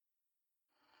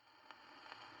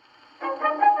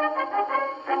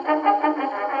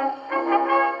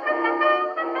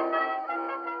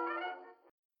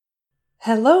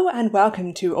Hello and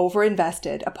welcome to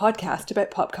Overinvested, a podcast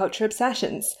about pop culture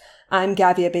obsessions. I'm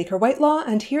Gavia Baker-Whitelaw,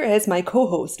 and here is my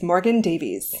co-host, Morgan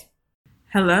Davies.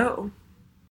 Hello.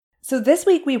 So this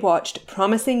week we watched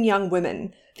Promising Young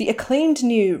Woman, the acclaimed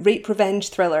new rape revenge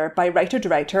thriller by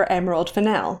writer-director Emerald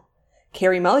Fennell.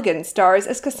 Carey Mulligan stars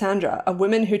as Cassandra, a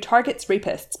woman who targets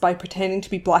rapists by pretending to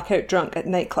be blackout drunk at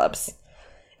nightclubs.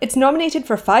 It's nominated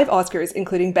for 5 Oscars,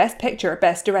 including Best Picture,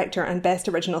 Best Director, and Best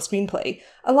Original Screenplay,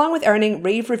 along with earning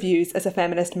rave reviews as a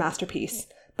feminist masterpiece.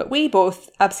 But we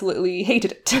both absolutely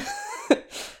hated it.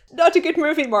 Not a good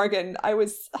movie, Morgan. I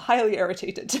was highly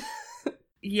irritated.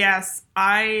 Yes,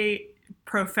 I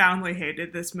profoundly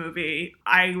hated this movie.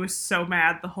 I was so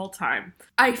mad the whole time.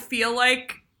 I feel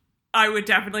like I would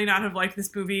definitely not have liked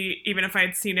this movie even if I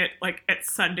had seen it like at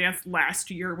Sundance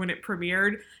last year when it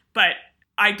premiered, but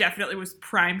I definitely was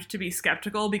primed to be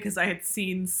skeptical because I had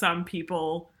seen some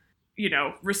people,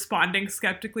 responding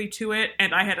skeptically to it.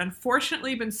 And I had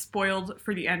unfortunately been spoiled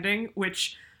for the ending,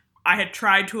 which I had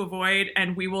tried to avoid.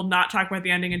 And we will not talk about the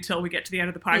ending until we get to the end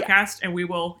of the podcast, and we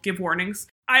will give warnings.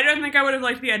 I don't think I would have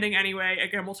liked the ending anyway.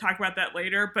 Again, we'll talk about that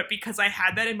later. But because I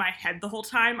had that in my head the whole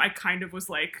time, I kind of was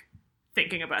like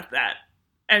thinking about that.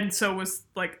 And so was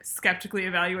like skeptically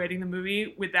evaluating the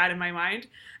movie with that in my mind.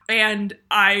 And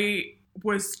I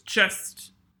was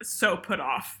just so put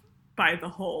off by the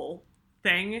whole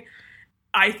thing.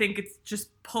 I think it's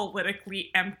just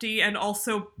politically empty and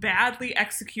also badly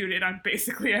executed on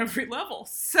basically every level.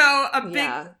 So a big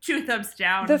 2 thumbs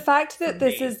down. The fact that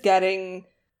this is getting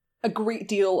a great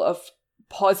deal of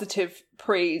positive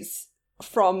praise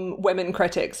from women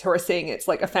critics who are saying it's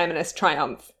like a feminist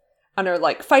triumph and are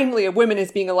like, finally a woman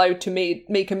is being allowed to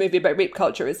make a movie about rape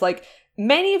culture, is like,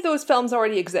 many of those films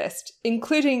already exist,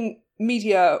 including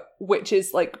media which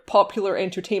is like popular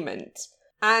entertainment.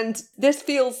 And this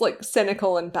feels like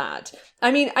cynical and bad.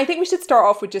 I mean, I think we should start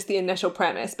off with just the initial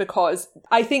premise, because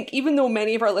I think even though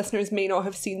many of our listeners may not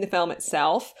have seen the film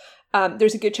itself,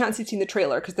 there's a good chance you've seen the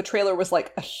trailer, because the trailer was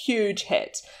like a huge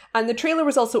hit. And the trailer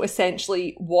was also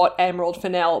essentially what Emerald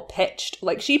Fennell pitched.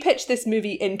 Like, she pitched this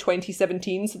movie in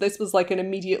 2017, so this was like an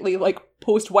immediately like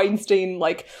post-Weinstein,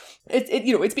 like,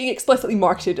 it's being explicitly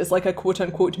marketed as like a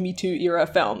quote-unquote Me Too era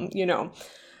film,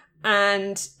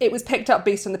 And it was picked up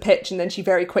based on the pitch, and then she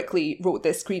very quickly wrote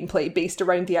this screenplay based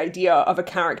around the idea of a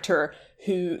character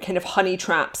who kind of honey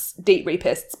traps date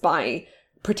rapists by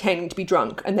pretending to be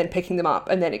drunk and then picking them up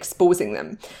and then exposing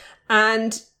them.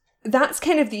 And that's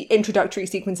kind of the introductory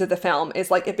sequence of the film. Is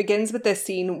like, it begins with this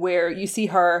scene where you see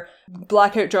her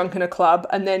blackout drunk in a club,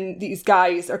 and then these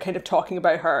guys are kind of talking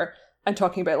about her and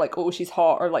talking about like, oh, she's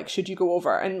hot, or like, should you go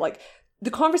over? And like, the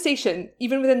conversation,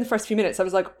 even within the first few minutes, I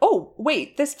was like, oh,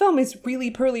 wait, this film is really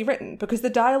poorly written, because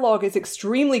the dialogue is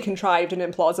extremely contrived and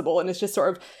implausible, and it's just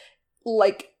sort of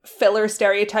like filler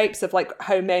stereotypes of like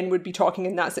how men would be talking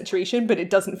in that situation, but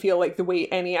it doesn't feel like the way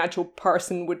any actual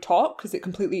person would talk, because it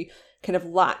completely kind of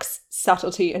lacks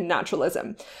subtlety and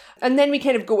naturalism. And then we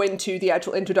kind of go into the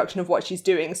actual introduction of what she's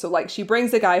doing. So like, she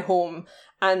brings the guy home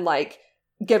and like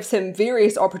gives him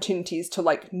various opportunities to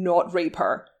like not rape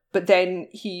her, but then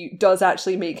he does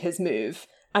actually make his move.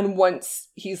 And once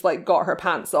he's like got her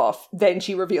pants off, then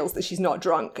she reveals that she's not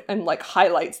drunk and like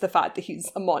highlights the fact that he's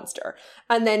a monster.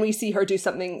 And then we see her do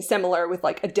something similar with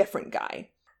like a different guy.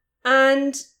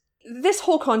 And this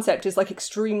whole concept is like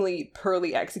extremely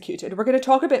poorly executed. We're going to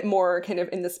talk a bit more kind of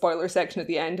in the spoiler section at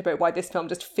the end about why this film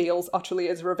just fails utterly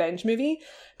as a revenge movie.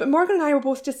 But Morgan and I were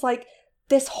both just like,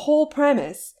 this whole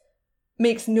premise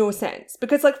makes no sense.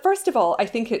 Because like, first of all, I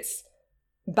think it's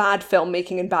bad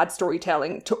filmmaking and bad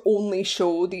storytelling to only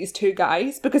show these 2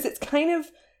 guys, because it's kind of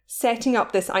setting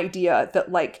up this idea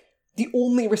that like the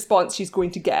only response she's going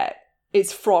to get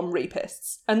is from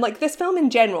rapists. And like, this film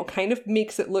in general kind of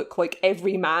makes it look like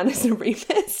every man is a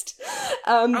rapist.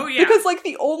 Because like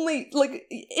the only, like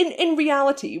in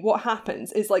reality, what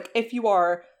happens is like, if you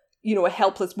are, a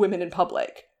helpless woman in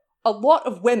public, a lot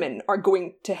of women are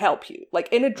going to help you.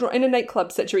 Like in a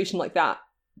nightclub situation like that,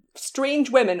 strange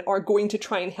women are going to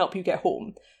try and help you get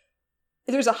home.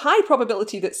 There's a high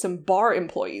probability that some bar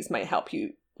employees might help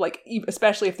you, like,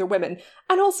 especially if they're women.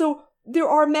 And also, there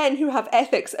are men who have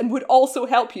ethics and would also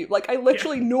help you. Like, I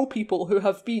literally know people who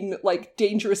have been, like,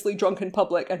 dangerously drunk in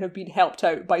public and have been helped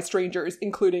out by strangers,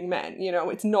 including men.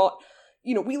 It's not,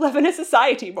 we live in a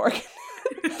society, Morgan.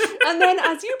 And then,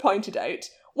 as you pointed out,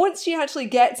 once she actually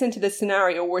gets into this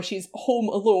scenario where she's home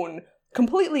alone,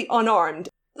 completely unarmed,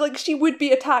 like, she would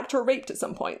be attacked or raped at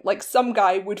some point. Like, some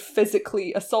guy would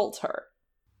physically assault her.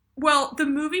 Well, the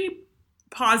movie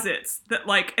posits that,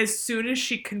 like, as soon as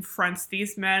she confronts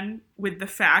these men with the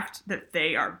fact that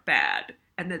they are bad,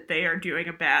 and that they are doing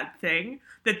a bad thing,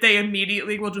 that they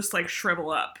immediately will just like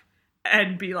shrivel up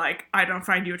and be like, I don't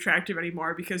find you attractive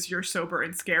anymore because you're sober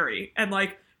and scary. And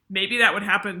like, maybe that would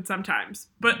happen sometimes.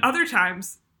 But other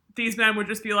times, these men would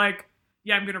just be like,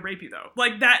 yeah, I'm going to rape you though.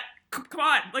 Like that, come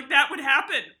on, like that would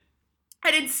happen.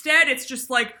 And instead, it's just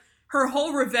like, her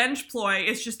whole revenge ploy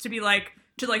is just to be like,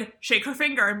 to like shake her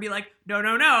finger and be like, no,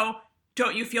 no, no,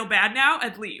 don't you feel bad now?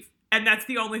 And leave. And that's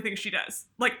the only thing she does.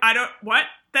 Like, what?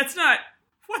 That's not,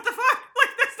 what the fuck?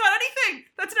 Like, that's not anything.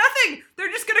 That's nothing.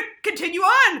 They're just going to continue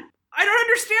on. I don't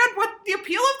understand what the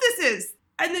appeal of this is.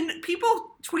 And then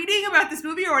people tweeting about this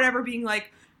movie or whatever being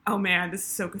like, oh man, this is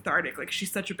so cathartic. Like,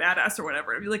 she's such a badass or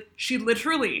whatever. And be like, she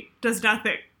literally does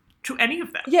nothing to any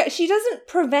of them. Yeah, she doesn't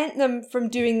prevent them from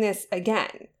doing this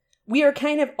again. We are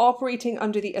kind of operating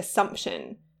under the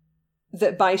assumption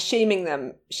that by shaming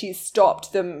them, she's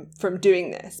stopped them from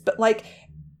doing this. But, like,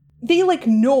 they, like,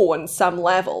 know on some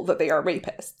level that they are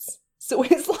rapists. So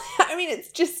it's like, I mean,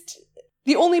 it's just,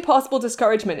 the only possible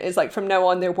discouragement is, like, from now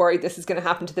on, they're worried this is going to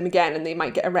happen to them again and they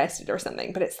might get arrested or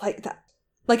something. But it's like that.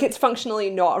 Like, it's functionally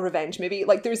not a revenge movie.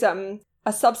 Like, there's a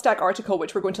Substack article,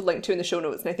 which we're going to link to in the show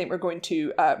notes, and I think we're going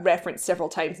to reference several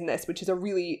times in this, which is a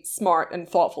really smart and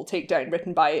thoughtful takedown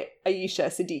written by Aisha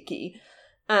Siddiqui.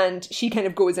 And she kind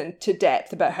of goes into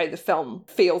depth about how the film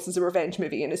fails as a revenge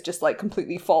movie and is just like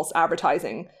completely false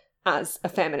advertising as a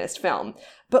feminist film.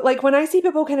 But like when I see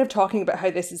people kind of talking about how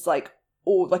this is like,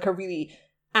 oh, like a really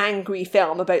angry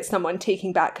film about someone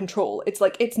taking back control, it's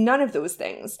like, it's none of those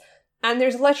things. And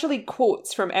there's literally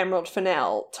quotes from Emerald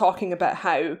Fennell talking about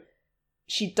how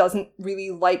she doesn't really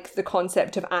like the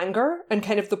concept of anger, and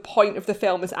kind of the point of the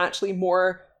film is actually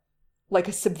more like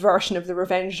a subversion of the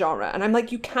revenge genre. And I'm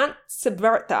like, you can't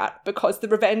subvert that, because the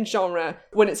revenge genre,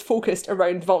 when it's focused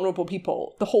around vulnerable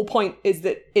people, the whole point is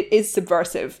that it is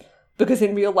subversive, because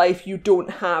in real life you don't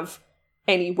have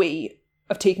any way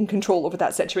of taking control over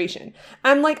that situation.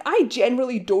 And like, I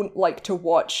generally don't like to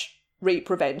watch rape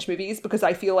revenge movies because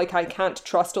I feel like I can't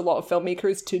trust a lot of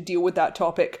filmmakers to deal with that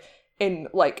topic in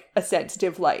like a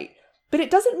sensitive light. But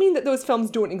it doesn't mean that those films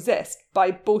don't exist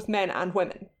by both men and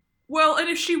women. Well, and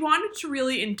if she wanted to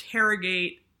really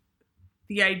interrogate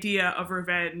the idea of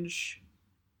revenge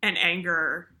and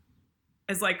anger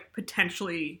as like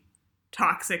potentially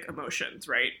toxic emotions,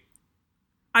 right?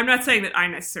 I'm not saying that I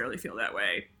necessarily feel that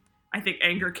way. I think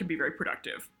anger can be very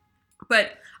productive.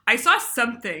 But I saw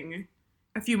something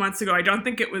a few months ago. I don't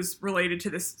think it was related to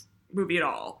this movie at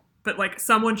all. But like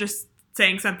someone just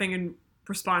saying something in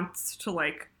response to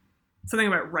like something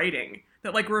about writing.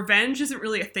 That, like, revenge isn't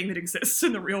really a thing that exists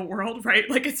in the real world, right?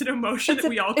 Like, it's an emotion that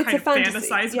we all kind of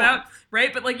fantasize about,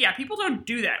 right? But, like, yeah, people don't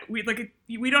do that. We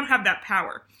don't have that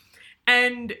power.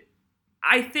 And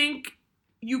I think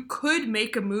you could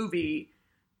make a movie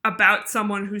about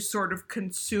someone who's sort of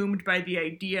consumed by the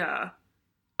idea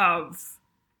of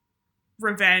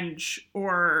revenge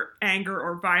or anger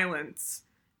or violence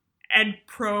and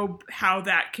probe how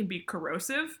that can be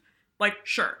corrosive. Like,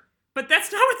 sure. But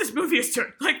that's not what this movie is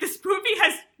doing. Like, this movie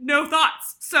has no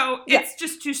thoughts. So it's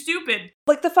just too stupid.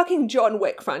 Like, the fucking John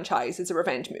Wick franchise is a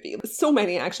revenge movie. So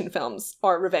many action films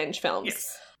are revenge films.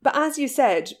 Yes. But as you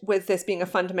said, with this being a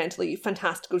fundamentally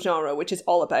fantastical genre, which is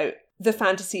all about the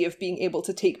fantasy of being able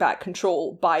to take back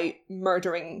control by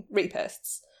murdering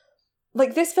rapists,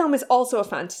 like, this film is also a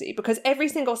fantasy because every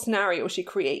single scenario she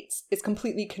creates is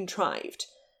completely contrived.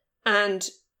 And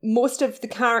most of the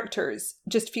characters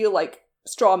just feel like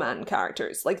straw man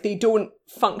characters. Like, they don't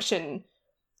function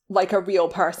like a real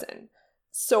person.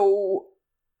 So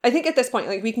I think at this point,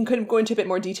 like, we can kind of go into a bit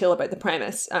more detail about the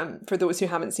premise for those who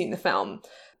haven't seen the film.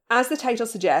 As the title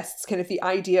suggests, kind of the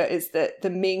idea is that the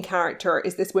main character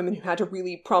is this woman who had a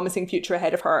really promising future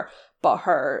ahead of her, but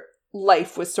her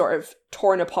life was sort of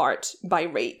torn apart by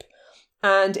rape.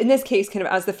 And in this case, kind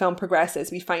of as the film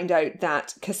progresses, we find out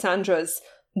that Cassandra's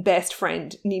best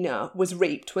friend, Nina, was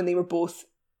raped when they were both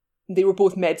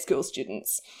med school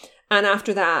students. And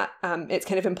after that, it's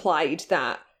kind of implied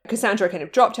that Cassandra kind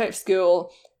of dropped out of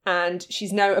school and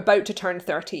she's now about to turn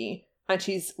 30 and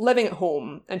she's living at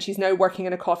home and she's now working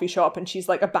in a coffee shop and she's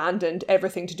like abandoned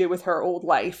everything to do with her old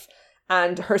life.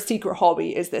 And her secret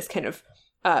hobby is this kind of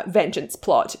vengeance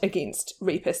plot against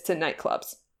rapists in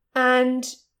nightclubs. And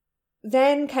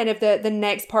then kind of the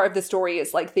next part of the story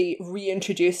is like they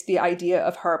reintroduced the idea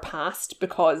of her past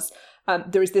because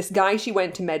there's this guy she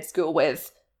went to med school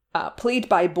with, played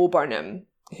by Bo Burnham,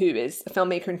 who is a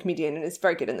filmmaker and comedian and is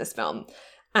very good in this film.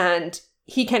 And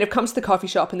he kind of comes to the coffee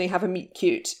shop and they have a meet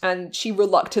cute and she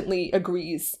reluctantly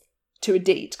agrees to a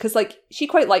date, because like she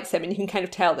quite likes him, and you can kind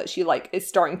of tell that she like is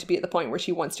starting to be at the point where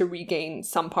she wants to regain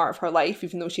some part of her life,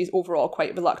 even though she's overall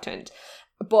quite reluctant.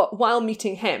 But while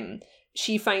meeting him,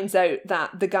 she finds out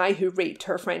that the guy who raped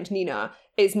her friend Nina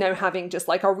is now having just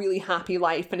like a really happy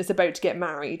life and is about to get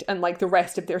married, and like the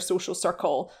rest of their social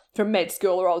circle from med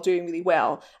school are all doing really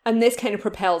well. And this kind of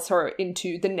propels her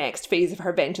into the next phase of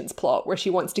her vengeance plot, where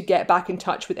she wants to get back in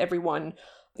touch with everyone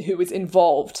who was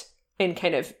involved in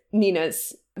kind of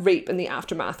Nina's rape and the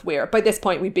aftermath, where by this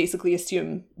point we basically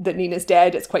assume that Nina's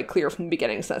dead. It's quite clear from the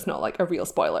beginning, so that's not like a real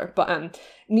spoiler. But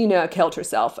Nina killed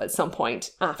herself at some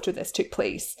point after this took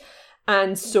place.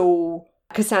 And so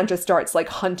Cassandra starts like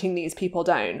hunting these people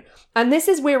down. And this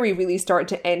is where we really start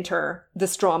to enter the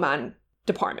straw man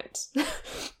department.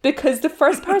 Because the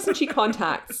first person she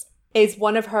contacts is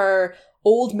one of her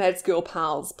old med school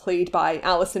pals, played by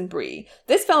Alison Brie.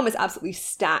 This film is absolutely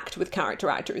stacked with character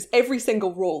actors. Every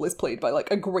single role is played by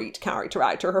like a great character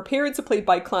actor. Her parents are played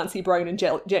by Clancy Brown and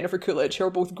Jennifer Coolidge, who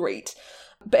are both great.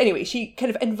 But anyway, she kind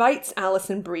of invites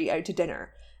Alison Brie out to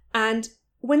dinner. And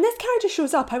when this character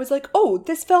shows up, I was like, oh,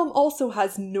 this film also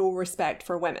has no respect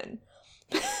for women.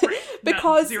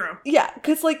 Because, zero. Yeah,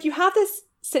 because like you have this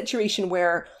situation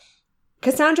where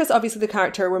Cassandra's obviously the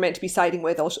character we're meant to be siding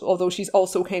with, although she's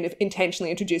also kind of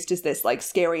intentionally introduced as this like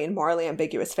scary and morally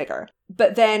ambiguous figure.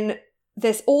 But then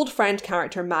this old friend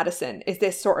character, Madison, is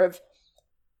this sort of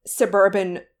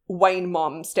suburban wine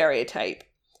mom stereotype,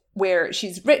 where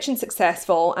she's rich and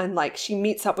successful, and like she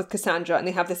meets up with Cassandra and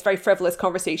they have this very frivolous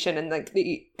conversation, and like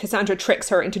Cassandra tricks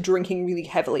her into drinking really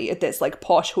heavily at this like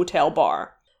posh hotel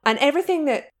bar. And everything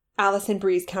that Alison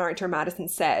Brie's character Madison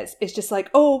says is just like,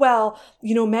 oh, well,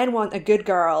 you know, men want a good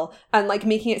girl, and like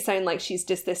making it sound like she's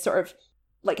just this sort of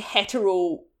like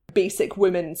hetero basic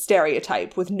woman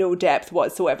stereotype with no depth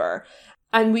whatsoever.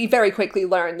 And we very quickly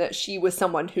learn that she was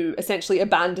someone who essentially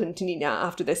abandoned Nina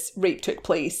after this rape took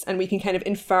place, and we can kind of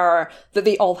infer that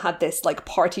they all had this like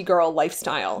party girl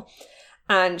lifestyle.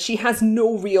 And she has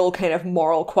no real kind of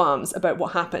moral qualms about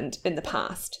what happened in the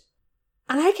past.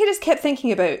 And I just kept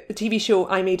thinking about the TV show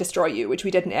I May Destroy You, which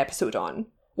we did an episode on,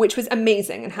 which was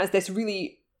amazing and has this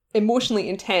really emotionally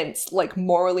intense, like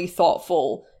morally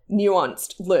thoughtful,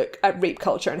 nuanced look at rape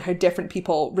culture and how different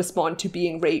people respond to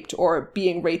being raped or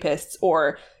being rapists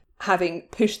or having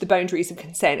pushed the boundaries of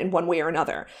consent in one way or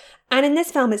another. And in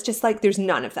this film, it's just like there's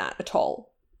none of that at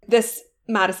all. This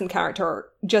Madison character,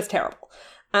 just terrible.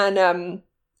 And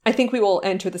I think we will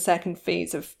enter the second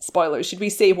phase of spoilers. Should we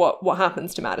say what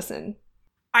happens to Madison?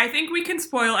 I think we can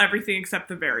spoil everything except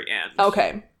the very end.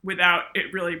 Okay. Without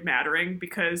it really mattering,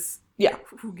 because yeah,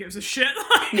 who gives a shit?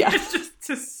 Like, yeah. It's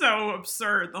just so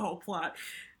absurd, the whole plot.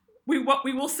 We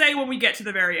will say when we get to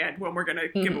the very end, when we're going to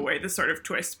give away the sort of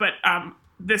twist. But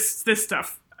this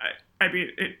stuff, I mean,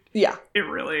 it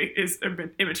really is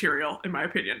immaterial, in my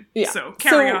opinion. Yeah. So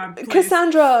carry on, please.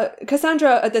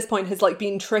 Cassandra at this point has like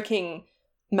been tricking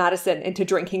Madison into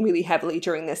drinking really heavily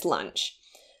during this lunch,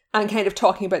 and kind of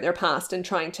talking about their past and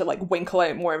trying to like winkle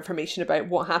out more information about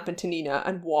what happened to Nina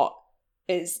and what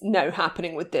is now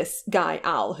happening with this guy,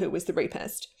 Al, who was the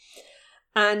rapist.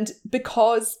 And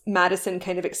because Madison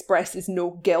kind of expresses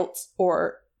no guilt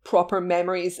or proper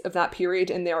memories of that period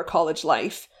in their college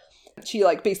life, she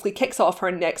like basically kicks off her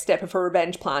next step of her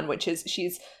revenge plan, which is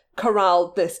she's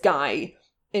corralled this guy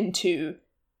into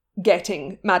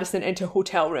getting Madison into a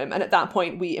hotel room. And at that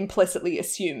point, we implicitly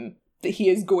assume that he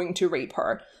is going to rape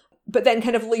her. But then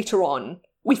kind of later on,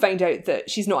 we find out that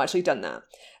she's not actually done that.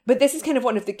 But this is kind of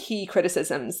one of the key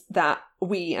criticisms that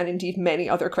we, and indeed many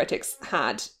other critics,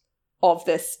 had of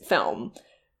this film,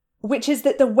 which is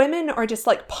that the women are just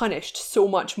like punished so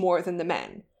much more than the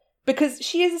men. Because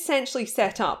she has essentially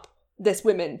set up this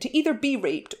woman to either be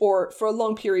raped or for a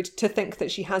long period to think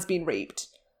that she has been raped,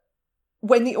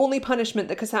 when the only punishment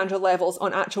that Cassandra levels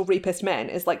on actual rapist men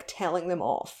is like telling them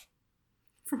off.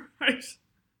 Right.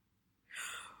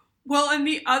 Well, and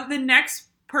the next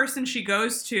person she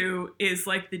goes to is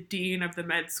like the dean of the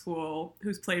med school,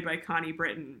 who's played by Connie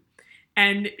Britton.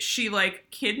 And she like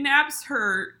kidnaps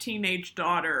her teenage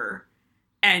daughter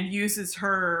and uses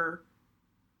her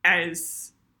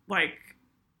as like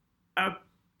a,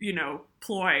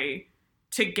 ploy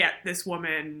to get this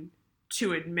woman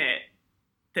to admit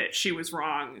that she was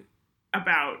wrong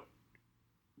about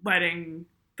letting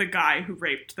the guy who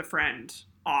raped the friend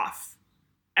off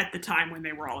at the time when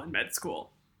they were all in med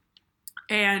school.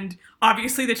 And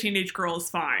obviously the teenage girl is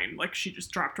fine. Like, she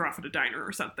just dropped her off at a diner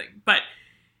or something. But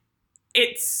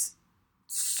it's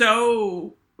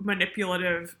so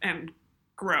manipulative and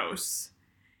gross.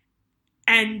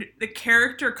 And the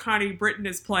character Connie Britton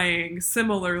is playing,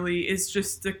 similarly, is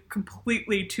just a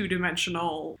completely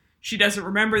two-dimensional she doesn't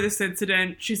remember this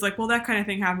incident. She's like, well, that kind of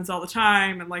thing happens all the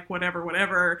time, and like,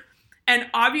 whatever. And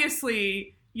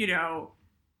obviously, you know,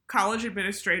 college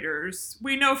administrators,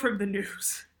 we know from the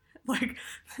news, like,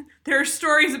 there are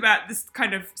stories about this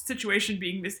kind of situation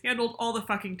being mishandled all the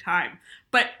fucking time.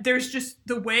 But there's just,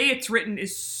 the way it's written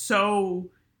is so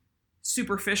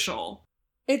superficial.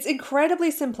 It's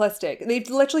incredibly simplistic. They've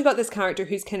literally got this character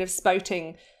who's kind of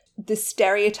spouting the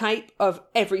stereotype of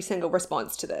every single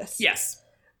response to this. Yes.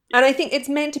 And I think it's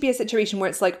meant to be a situation where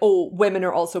it's like, oh, women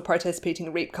are also participating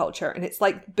in rape culture. And it's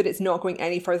like, but it's not going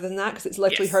any further than that, because it's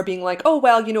literally her being like, oh,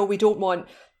 well, you know, we don't want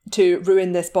to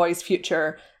ruin this boy's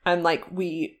future. And like,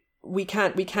 we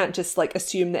can't just like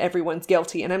assume that everyone's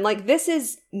guilty. And I'm like, this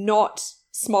is not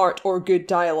smart or good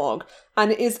dialogue.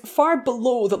 And it is far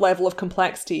below the level of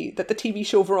complexity that the TV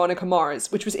show Veronica Mars,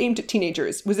 which was aimed at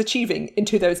teenagers, was achieving in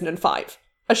 2005.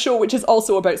 A show which is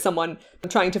also about someone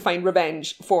trying to find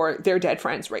revenge for their dead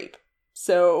friend's rape.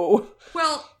 So...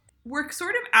 Well, we're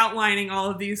sort of outlining all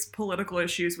of these political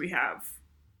issues we have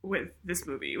with this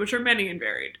movie, which are many and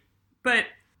varied. But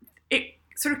it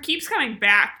sort of keeps coming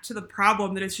back to the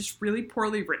problem that it's just really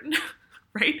poorly written,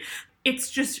 right?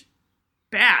 It's just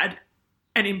bad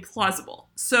and implausible.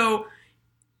 So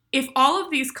if all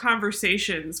of these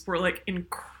conversations were like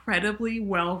incredibly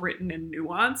well written and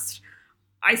nuanced,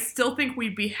 I still think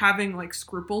we'd be having like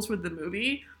scruples with the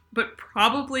movie, but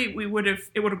probably it would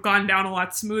have gone down a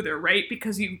lot smoother, right?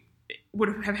 Because you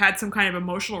would have had some kind of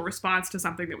emotional response to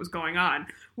something that was going on.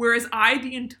 Whereas I,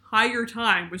 the entire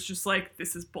time, was just like,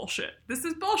 this is bullshit. This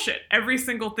is bullshit. Every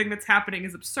single thing that's happening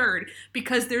is absurd,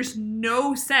 because there's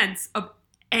no sense of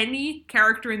any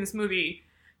character in this movie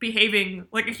behaving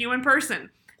like a human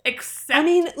person. Except, I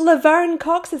mean, Laverne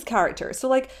Cox's character. So,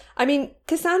 like, I mean,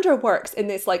 Cassandra works in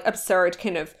this, like, absurd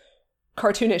kind of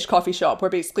cartoonish coffee shop where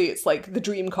basically it's, like, the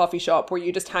dream coffee shop where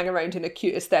you just hang around in a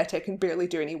cute aesthetic and barely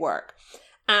do any work.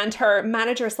 And her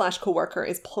manager slash co-worker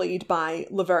is played by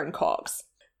Laverne Cox.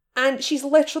 And she's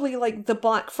literally, like, the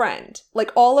black friend.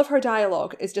 Like, all of her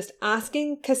dialogue is just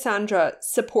asking Cassandra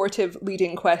supportive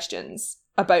leading questions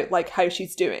about, like, how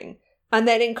she's doing. And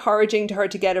then encouraging her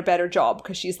to get a better job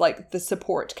because she's like the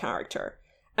support character.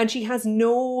 And she has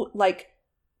no like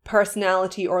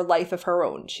personality or life of her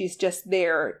own. She's just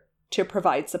there to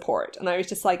provide support. And I was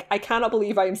just like, I cannot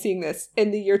believe I am seeing this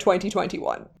in the year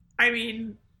 2021. I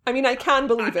mean, I can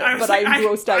believe it, but I'm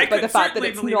grossed out by the fact that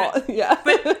it's not. Yeah.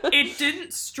 But it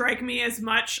didn't strike me as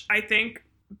much, I think,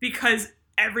 because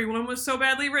everyone was so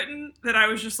badly written that I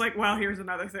was just like, well, here's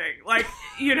another thing. Like,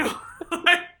 you know,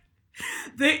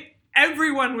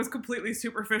 everyone was completely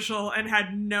superficial and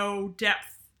had no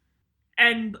depth.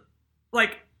 And,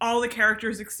 like, all the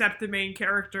characters except the main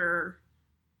character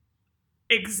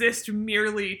exist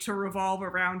merely to revolve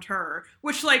around her.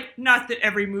 Which, like, not that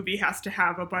every movie has to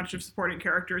have a bunch of supporting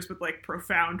characters with, like,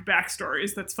 profound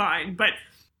backstories. That's fine. But,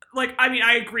 like, I mean,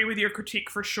 I agree with your critique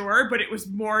for sure, but it was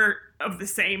more of the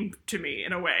same to me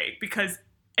in a way. Because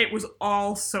it was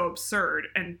all so absurd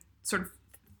and sort of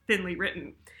thinly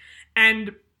written.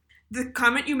 And the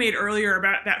comment you made earlier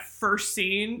about that first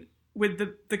scene with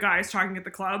the guys talking at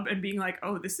the club and being like,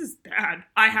 oh, this is bad.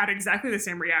 I had exactly the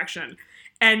same reaction.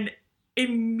 And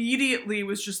immediately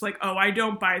was just like, oh, I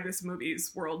don't buy this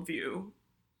movie's worldview,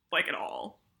 like, at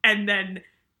all. And then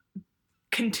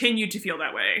continued to feel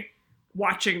that way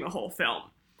watching the whole film.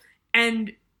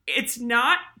 And it's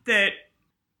not that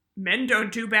men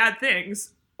don't do bad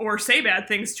things or say bad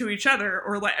things to each other,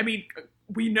 or like, I mean,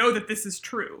 we know that this is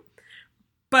true.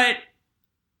 But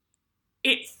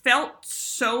it felt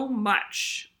so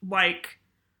much like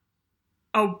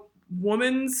a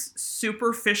woman's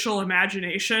superficial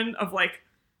imagination of, like,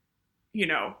 you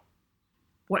know,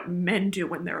 what men do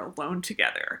when they're alone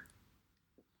together.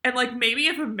 And, like, maybe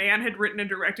if a man had written and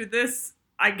directed this,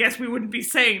 I guess we wouldn't be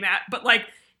saying that. But, like,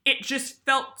 it just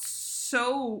felt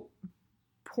so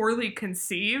poorly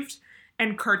conceived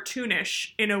and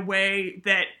cartoonish in a way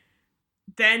that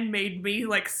then made me,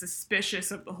 like,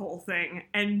 suspicious of the whole thing.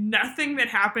 And nothing that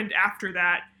happened after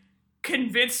that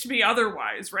convinced me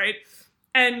otherwise, right?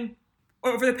 And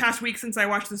over the past week since I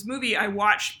watched this movie, I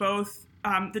watched both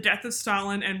The Death of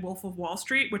Stalin and Wolf of Wall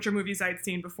Street, which are movies I'd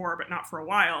seen before, but not for a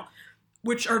while,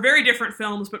 which are very different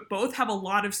films, but both have a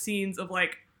lot of scenes of,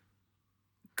 like,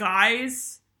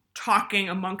 guys talking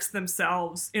amongst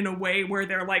themselves in a way where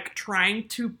they're, like, trying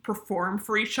to perform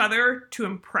for each other to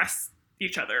impress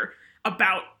each other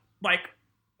about, like,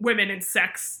 women and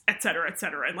sex, etc.,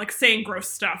 and, like, saying gross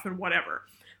stuff and whatever.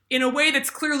 In a way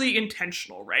that's clearly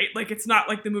intentional, right? Like, it's not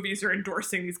like the movies are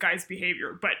endorsing these guys'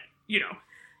 behavior, but, you know.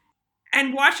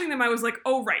 And watching them, I was like,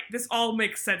 oh, right, this all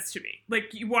makes sense to me.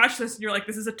 Like, you watch this and you're like,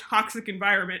 this is a toxic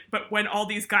environment, but when all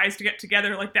these guys get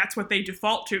together, like, that's what they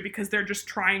default to because they're just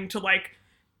trying to, like,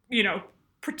 you know,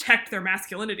 protect their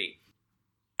masculinity.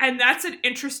 And that's an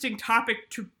interesting topic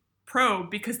to probe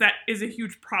because that is a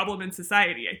huge problem in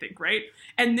society, I think, right?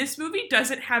 And this movie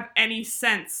doesn't have any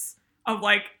sense of,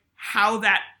 like, how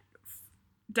that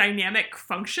dynamic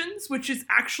functions, which is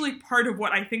actually part of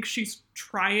what I think she's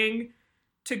trying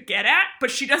to get at, but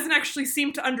she doesn't actually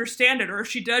seem to understand it, or if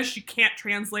she does, she can't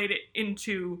translate it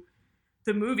into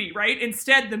the movie, right?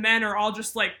 Instead, the men are all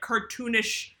just like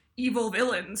cartoonish evil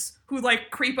villains who like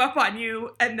creep up on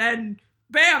you and then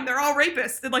bam, they're all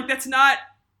rapists. And like, that's not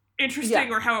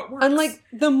interesting or how it works. And like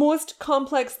the most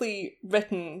complexly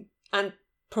written and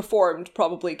performed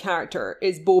probably character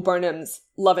is Bo Burnham's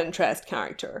love interest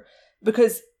character,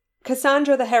 because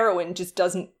Cassandra the heroine just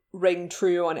doesn't ring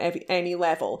true on any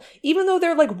level, even though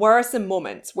there like were some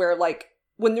moments where like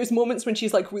when there's moments when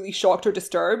she's like really shocked or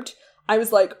disturbed, I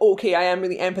was like, okay, I am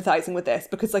really empathizing with this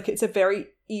because like it's a very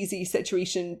easy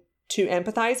situation to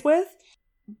empathize with,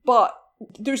 but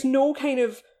there's no kind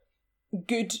of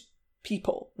good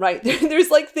people, right?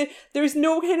 There's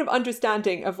no kind of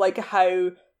understanding of like how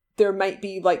there might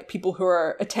be like people who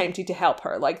are attempting to help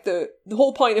her. Like the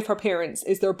whole point of her parents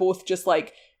is they're both just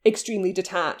like extremely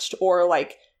detached, or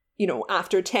like, you know,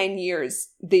 after 10 years,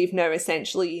 they've now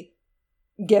essentially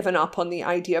given up on the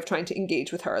idea of trying to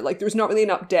engage with her. Like, there's not really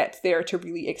enough depth there to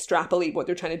really extrapolate what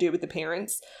they're trying to do with the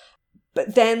parents.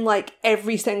 But then, like,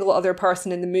 every single other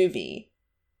person in the movie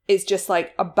is just,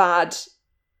 like, a bad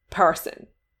person.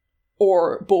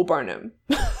 Or Bo Burnham.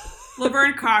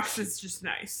 Laverne Cox is just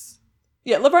nice.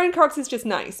 Yeah, Laverne Cox is just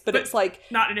nice, but it's, like...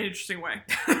 Not in an interesting way.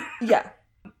 Yeah.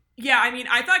 Yeah, I mean,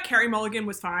 I thought Carey Mulligan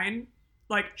was fine.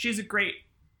 Like, she's a great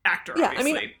actor, yeah,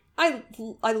 obviously. I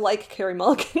mean, I like Carey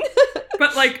Mulligan.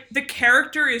 But, like, the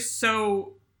character is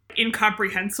so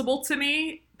incomprehensible to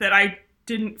me that I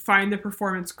didn't find the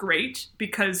performance great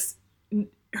because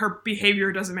her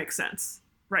behavior doesn't make sense,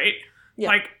 right? Yeah.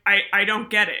 Like, I don't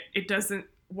get it. It doesn't...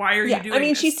 Why are you doing this? I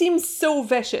mean, she seems so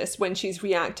vicious when she's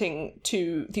reacting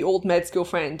to the old med school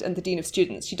friend and the dean of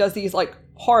students. She does these, like,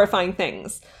 horrifying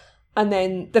things. And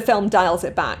then the film dials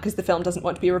it back because the film doesn't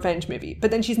want to be a revenge movie.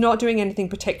 But then she's not doing anything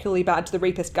particularly bad to the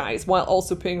rapist guys while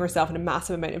also putting herself in a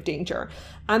massive amount of danger.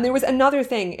 And there was another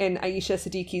thing in Aisha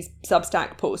Siddiqui's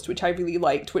Substack post, which I really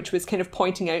liked, which was kind of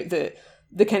pointing out that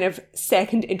the kind of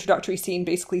second introductory scene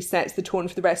basically sets the tone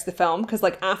for the rest of the film. Because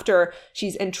like after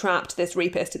she's entrapped this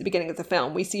rapist at the beginning of the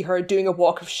film, we see her doing a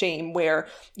walk of shame where,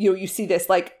 you know, you see this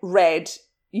like red,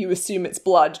 you assume it's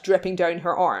blood dripping down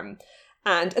her arm.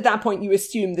 And at that point, you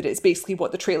assume that it's basically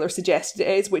what the trailer suggested it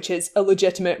is, which is a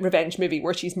legitimate revenge movie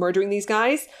where she's murdering these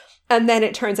guys. And then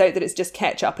it turns out that it's just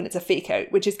ketchup and it's a fake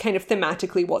out, which is kind of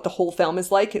thematically what the whole film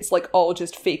is like. It's like all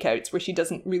just fake outs where she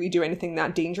doesn't really do anything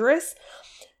that dangerous.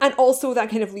 And also that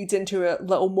kind of leads into a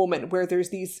little moment where there's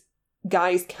these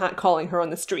guys catcalling her on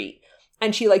the street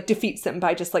and she like defeats them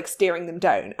by just like staring them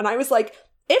down. And I was like,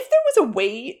 if there was a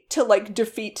way to like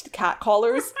defeat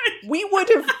catcallers, we would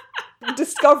have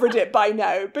discovered it by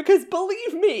now, because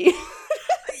believe me.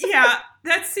 Yeah,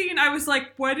 that scene, I was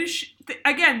like, what is she?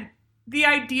 Again, the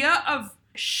idea of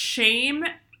shame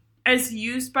as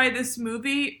used by this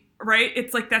movie, right?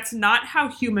 It's like, that's not how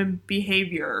human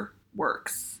behavior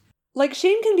works. Like,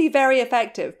 shame can be very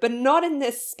effective, but not in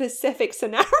this specific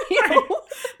scenario. Right.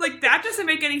 Like, that doesn't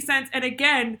make any sense. And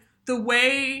again, the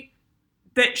way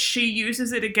that she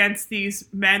uses it against these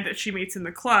men that she meets in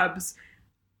the clubs,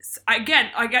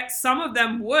 again, I get some of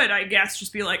them would, I guess,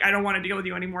 just be like, I don't want to deal with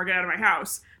you anymore, get out of my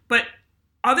house. But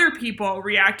other people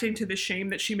reacting to the shame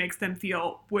that she makes them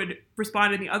feel would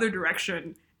respond in the other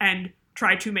direction and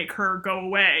try to make her go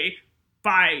away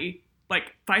by,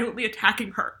 like, violently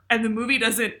attacking her. And the movie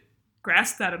doesn't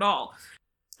grasp that at all.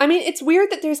 I mean, it's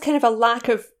weird that there's kind of a lack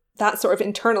of that sort of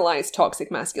internalized toxic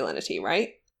masculinity,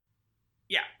 right?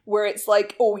 Yeah. Where it's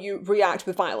like, oh, you react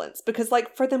with violence. Because,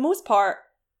 like, for the most part,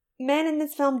 men in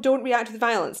this film don't react with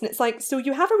violence. And it's like, so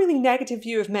you have a really negative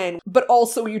view of men, but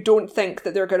also you don't think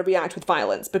that they're going to react with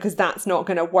violence because that's not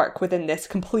going to work within this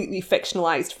completely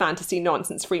fictionalized fantasy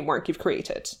nonsense framework you've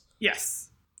created. Yes.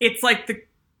 It's like the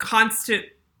constant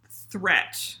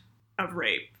threat of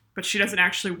rape, but she doesn't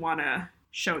actually want to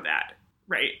show that,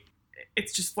 right?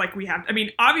 It's just like we have, I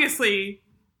mean, obviously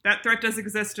that threat does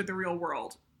exist in the real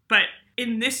world, but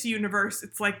in this universe,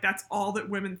 it's like that's all that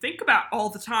women think about all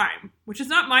the time, which is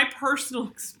not my personal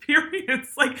experience.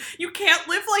 Like, you can't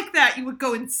live like that. You would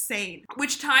go insane.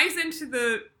 Which ties into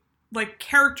the, like,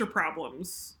 character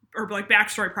problems, or, like,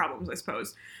 backstory problems, I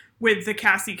suppose, with the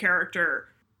Cassie character,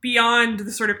 beyond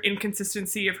the sort of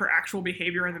inconsistency of her actual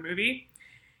behavior in the movie,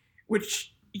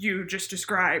 which you just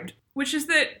described, which is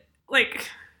that, like,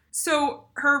 so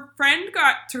her friend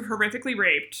got sort of horrifically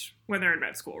raped when they're in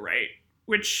med school, right?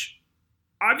 Which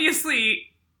obviously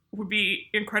would be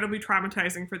incredibly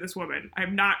traumatizing for this woman.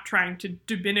 I'm not trying to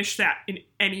diminish that in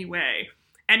any way.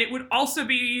 And it would also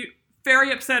be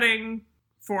very upsetting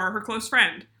for her close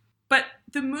friend. But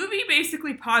the movie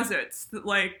basically posits that,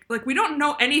 like we don't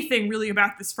know anything really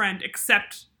about this friend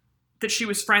except that she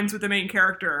was friends with the main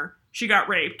character. She got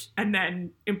raped, and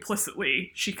then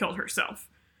implicitly she killed herself.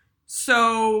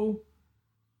 So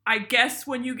I guess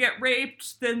when you get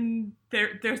raped, then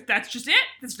that's just it.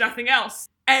 There's nothing else.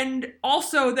 And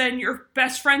also then your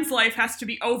best friend's life has to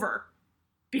be over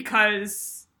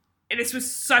because this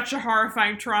was such a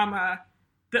horrifying trauma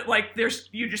that, like,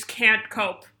 you just can't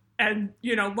cope and,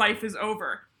 you know, life is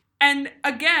over. And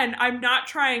again, I'm not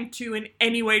trying to in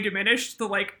any way diminish the,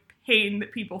 like, pain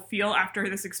that people feel after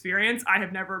this experience. I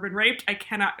have never been raped. I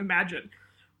cannot imagine.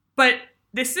 But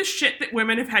this is shit that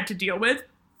women have had to deal with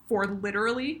for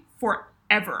literally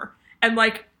forever. And,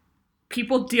 like,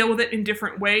 people deal with it in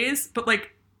different ways, but,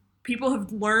 like, people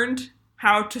have learned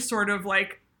how to sort of,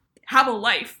 like, have a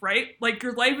life, right? Like,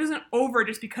 your life isn't over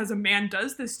just because a man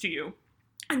does this to you.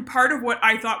 And part of what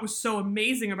I thought was so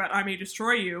amazing about I May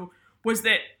Destroy You was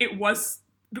that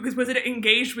it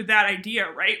engaged with that idea,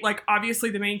 right? Like, obviously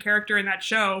the main character in that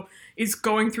show is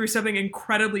going through something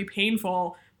incredibly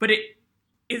painful, but it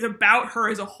is about her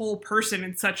as a whole person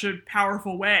in such a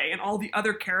powerful way, and all the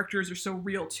other characters are so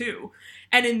real too.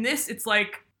 And in this, it's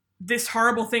like, this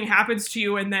horrible thing happens to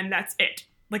you, and then that's it.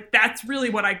 Like, that's really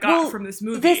what I got from this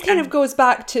movie. This kind of goes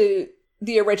back to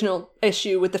the original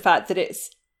issue with the fact that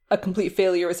it's a complete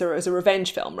failure as a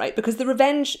revenge film, right? Because the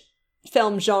revenge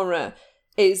film genre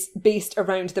is based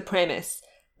around the premise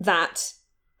that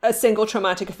a single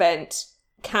traumatic event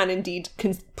can indeed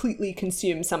completely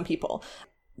consume some people.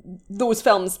 Those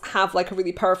films have, like, a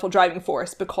really powerful driving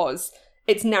force because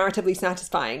it's narratively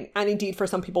satisfying, and indeed for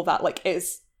some people that, like,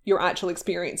 is your actual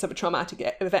experience of a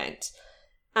traumatic event.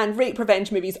 And rape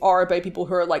revenge movies are about people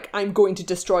who are like, I'm going to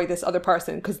destroy this other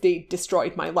person because they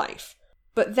destroyed my life.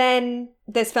 But then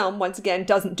this film, once again,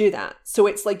 doesn't do that. So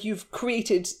it's like you've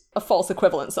created a false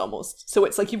equivalence almost. So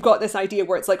it's like you've got this idea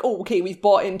where it's like, oh, okay, we've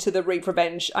bought into the rape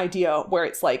revenge idea where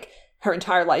it's like her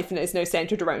entire life and is now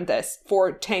centered around this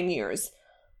for 10 years.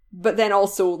 But then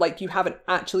also, like, you haven't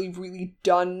actually really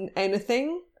done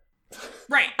anything.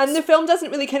 Right. And the film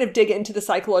doesn't really kind of dig into the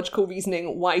psychological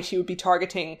reasoning why she would be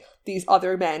targeting these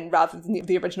other men rather than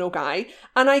the original guy.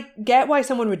 And I get why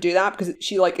someone would do that, because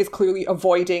she, like, is clearly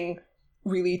avoiding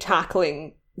really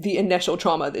tackling the initial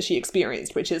trauma that she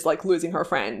experienced, which is, like, losing her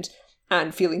friend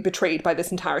and feeling betrayed by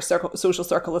this entire social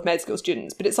circle of med school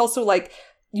students. But it's also, like,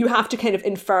 you have to kind of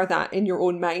infer that in your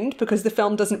own mind, because the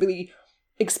film doesn't really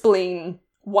explain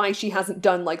why she hasn't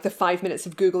done, like, the 5 minutes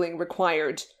of Googling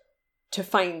required to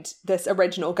find this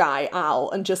original guy, Al,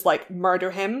 and just, like,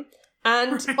 murder him.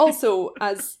 And also,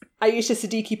 as Aisha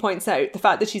Siddiqui points out, the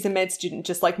fact that she's a med student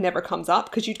just, like, never comes up,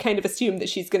 because you'd kind of assume that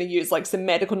she's going to use, like, some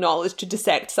medical knowledge to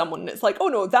dissect someone, and it's like, oh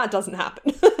no, that doesn't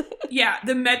happen. Yeah,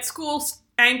 the med school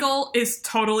angle is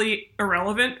totally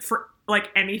irrelevant for, like,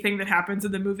 anything that happens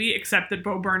in the movie, except that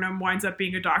Bo Burnham winds up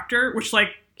being a doctor, which, like,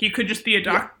 he could just be a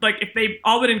doctor. Yeah. Like, if they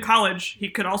all been in college, he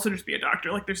could also just be a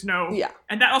doctor. Like, there's no... Yeah.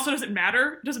 And that also doesn't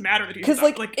matter. It doesn't matter that he's a doctor.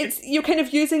 Because, like, it's you're kind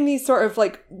of using these sort of,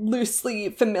 like, loosely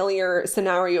familiar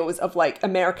scenarios of, like,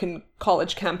 American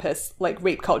college campus, like,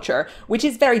 rape culture, which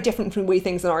is very different from the way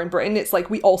things are in Britain. It's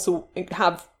like, we also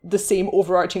have the same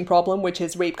overarching problem, which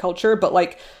is rape culture, but,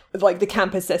 like the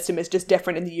campus system is just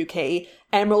different in the UK.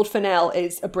 Emerald Fennell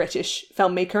is a British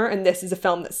filmmaker, and this is a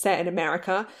film that's set in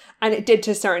America. And it did,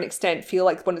 to a certain extent, feel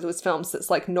like one of those films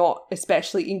that's, like, not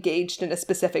especially engaged in a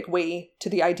specific way to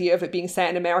the idea of it being set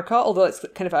in America, although it's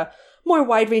kind of a more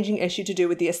wide-ranging issue to do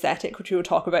with the aesthetic, which we will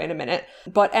talk about in a minute.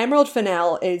 But Emerald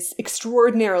Fennell is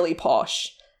extraordinarily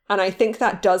posh, and I think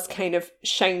that does kind of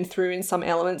shine through in some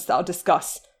elements that I'll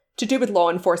discuss to do with law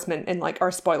enforcement in, like,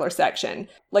 our spoiler section.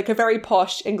 Like, a very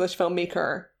posh English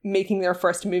filmmaker making their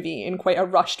first movie in quite a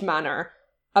rushed manner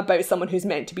about someone who's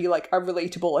meant to be, like, a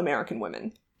relatable American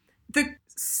woman. The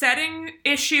setting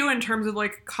issue in terms of,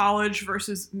 like, college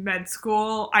versus med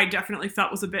school, I definitely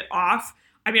felt was a bit off.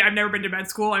 I mean, I've never been to med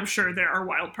school. I'm sure there are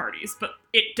wild parties, but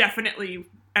it definitely,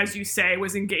 as you say,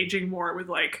 was engaging more with,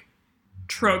 like,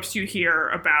 tropes you hear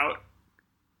about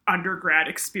undergrad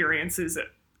experiences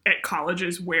at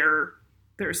colleges where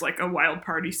there's, like, a wild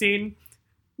party scene.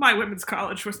 My women's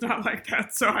college was not like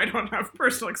that, so I don't have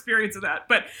personal experience of that.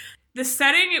 But the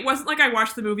setting, it wasn't like I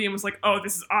watched the movie and was like, oh,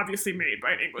 this is obviously made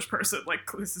by an English person. Like,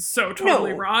 this is so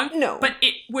totally wrong. No. But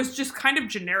it was just kind of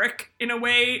generic in a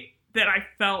way that I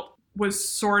felt was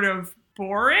sort of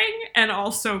boring and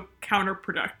also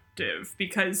counterproductive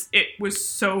because it was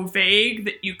so vague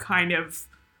that you kind of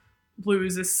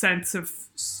lose a sense of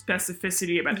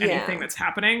specificity about anything that's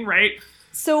happening, right?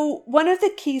 So one of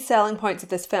the key selling points of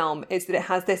this film is that it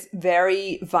has this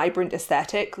very vibrant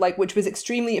aesthetic, like, which was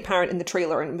extremely apparent in the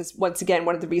trailer and was once again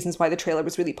one of the reasons why the trailer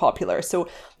was really popular. So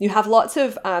you have lots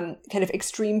of kind of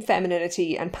extreme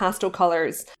femininity and pastel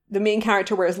colors. The main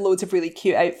character wears loads of really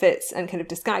cute outfits and kind of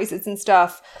disguises and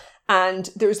stuff. And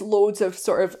there's loads of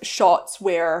sort of shots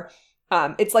where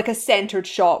it's like a centered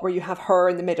shot where you have her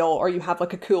in the middle or you have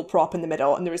like a cool prop in the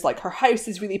middle, and there's like her house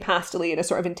is really pastel-y in a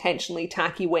sort of intentionally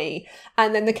tacky way.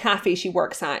 And then the cafe she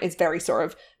works at is very sort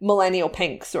of millennial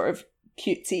pink, sort of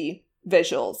cutesy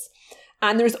visuals.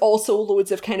 And there's also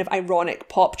loads of kind of ironic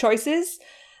pop choices.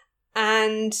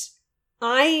 And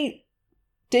I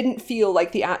didn't feel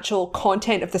like the actual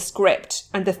content of the script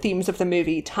and the themes of the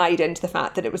movie tied into the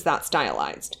fact that it was that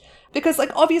stylized. Because,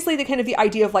 like, obviously the kind of the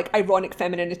idea of, like, ironic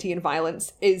femininity and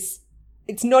violence is,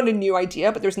 it's not a new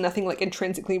idea, but there's nothing, like,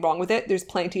 intrinsically wrong with it. There's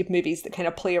plenty of movies that kind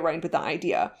of play around with that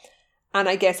idea. And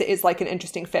I guess it is, like, an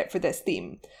interesting fit for this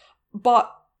theme. But,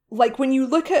 like, when you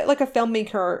look at, like, a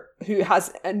filmmaker who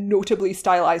has a notably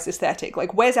stylized aesthetic,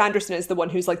 like, Wes Anderson is the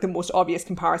one who's, like, the most obvious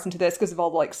comparison to this because of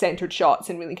all the, like, centered shots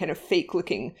and really kind of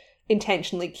fake-looking,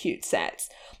 intentionally cute sets.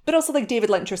 But also like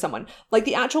David Lynch or someone, like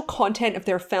the actual content of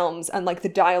their films and like the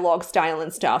dialogue style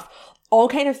and stuff all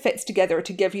kind of fits together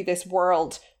to give you this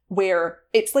world where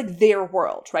it's like their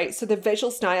world, right? So the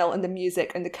visual style and the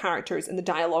music and the characters and the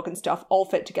dialogue and stuff all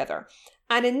fit together.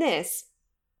 And in this,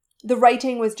 the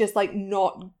writing was just like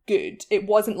not good. It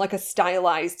wasn't like a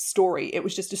stylized story. It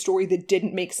was just a story that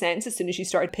didn't make sense as soon as you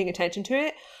started paying attention to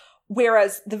it.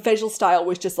 Whereas the visual style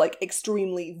was just like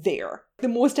extremely there. The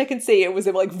most I can say, it was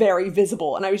like very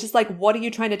visible. And I was just like, what are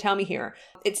you trying to tell me here?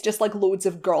 It's just like loads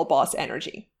of girl boss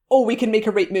energy. Oh, we can make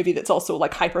a rape movie that's also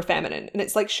like hyper feminine. And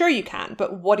it's like, sure you can,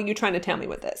 but what are you trying to tell me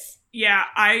with this? Yeah,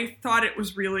 I thought it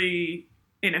was really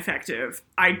ineffective.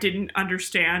 I didn't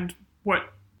understand what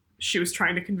she was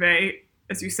trying to convey,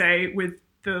 as you say, with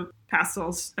the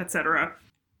pastels, etc.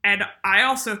 And I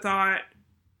also thought,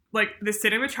 like, the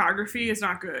cinematography is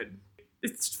not good.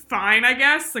 It's fine, I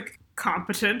guess, like,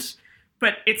 competent,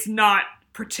 but it's not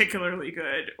particularly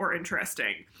good or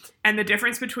interesting. And the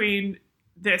difference between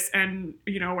this and,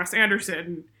 you know, Wes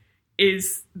Anderson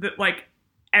is that, like,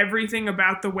 everything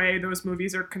about the way those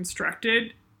movies are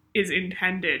constructed is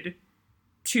intended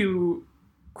to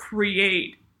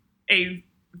create a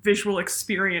visual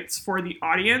experience for the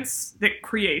audience that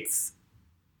creates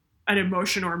an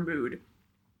emotion or mood.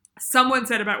 Someone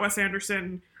said about Wes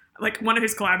Anderson, like one of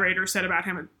his collaborators said about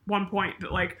him at one point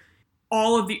that like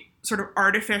all of the sort of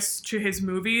artifice to his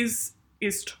movies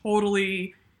is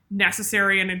totally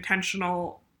necessary and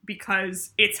intentional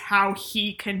because it's how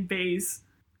he conveys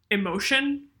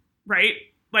emotion, right?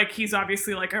 Like he's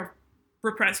obviously like a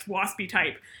repressed waspy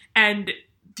type, and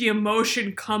the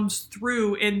emotion comes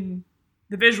through in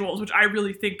the visuals, which I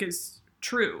really think is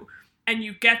true. And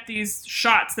you get these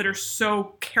shots that are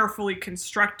so carefully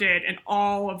constructed and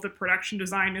all of the production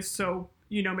design is so,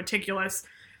 you know, meticulous.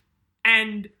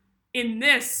 And in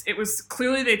this, it was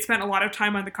clearly they'd spent a lot of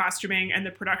time on the costuming and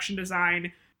the production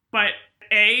design. But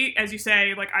A, as you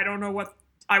say, like, I don't know what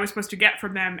I was supposed to get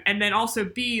from them. And then also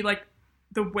B, like,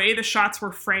 the way the shots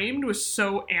were framed was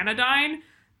so anodyne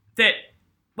that,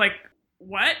 like,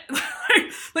 what?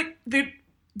 like, the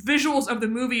visuals of the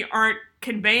movie aren't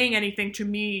conveying anything to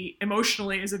me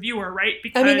emotionally as a viewer, right?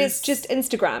 Because I mean, it's just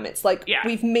Instagram. It's like,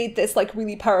 we've made this like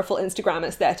really powerful Instagram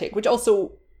aesthetic, which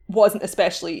also wasn't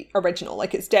especially original.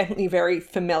 Like, it's definitely very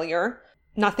familiar.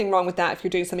 Nothing wrong with that if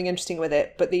you're doing something interesting with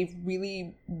it, but they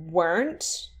really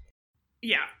weren't.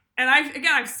 Yeah. And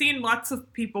I've seen lots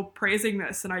of people praising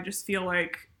this, and I just feel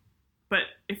like, but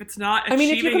if it's not achieving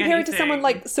if you compare anything, it to someone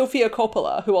like Sofia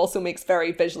Coppola, who also makes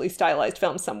very visually stylized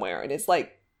films somewhere, and it's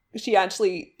like, she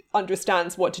actually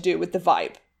understands what to do with the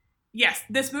vibe. Yes,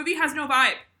 this movie has no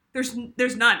vibe. There's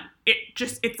none.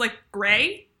 It's like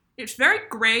gray. It's a very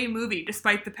gray movie,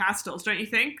 despite the pastels, don't you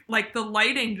think? Like, the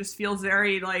lighting just feels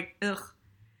very, like, ugh.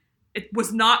 It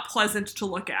was not pleasant to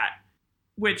look at.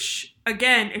 Which,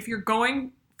 again, if you're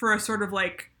going for a sort of,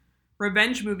 like,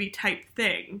 revenge movie type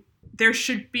thing, there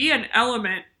should be an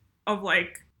element of,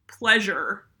 like,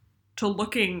 pleasure to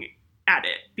looking at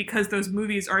it. Because those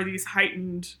movies are these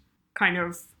heightened kind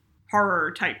of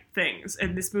horror type things,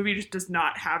 and this movie just does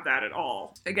not have that at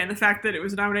all. Again, the fact that it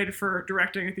was nominated for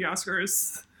directing at the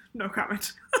Oscars, no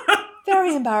comment.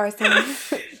 Very embarrassing.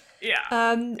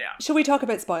 Yeah. Shall we talk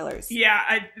about spoilers? Yeah,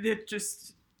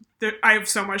 I have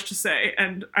so much to say,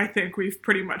 and I think we've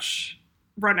pretty much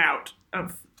run out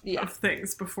of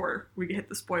things before we hit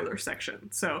the spoiler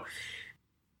section. So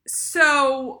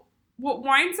what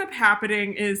winds up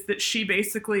happening is that she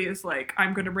basically is like,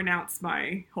 I'm going to renounce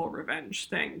my whole revenge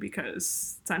thing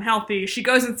because it's unhealthy. She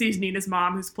goes and sees Nina's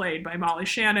mom, who's played by Molly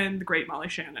Shannon, the great Molly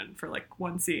Shannon, for like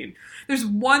one scene. There's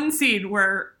one scene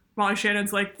where Molly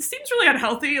Shannon's like, this seems really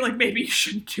unhealthy. Like, maybe you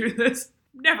shouldn't do this.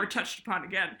 Never touched upon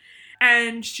again.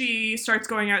 And she starts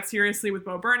going out seriously with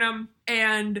Bo Burnham.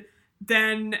 And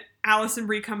then Alison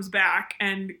Brie comes back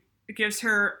and gives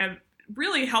her a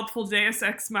really helpful Deus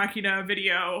Ex Machina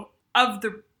video of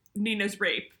the Nina's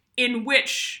rape, in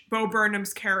which Bo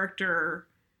Burnham's character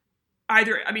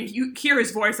you hear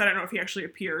his voice, I don't know if he actually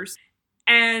appears.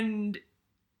 And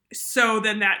so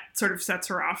then that sort of sets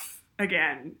her off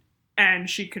again. And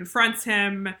she confronts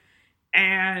him,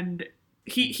 and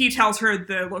he tells her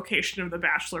the location of the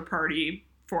bachelor party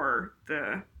for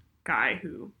the guy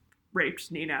who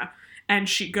raped Nina. And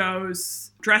she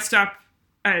goes dressed up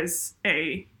as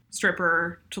a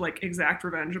stripper to like exact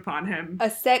revenge upon him. A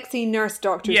sexy nurse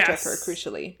doctor stripper,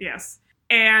 crucially. Yes.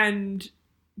 And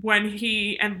when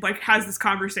he has this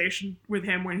conversation with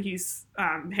him when he's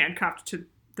handcuffed to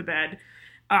the bed,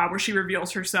 where she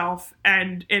reveals herself,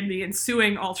 and in the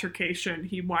ensuing altercation,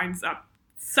 he winds up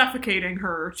suffocating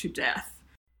her to death.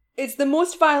 It's the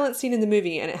most violent scene in the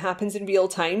movie, and it happens in real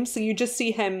time, so you just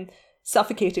see him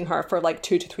suffocating her for like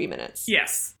 2 to 3 minutes.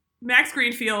 Yes. Max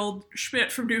Greenfield,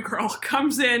 Schmidt from New Girl,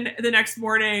 comes in the next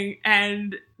morning,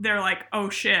 and they're like, oh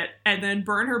shit, and then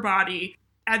burn her body,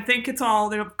 and think they've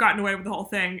gotten away with the whole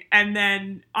thing. And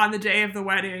then on the day of the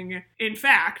wedding, in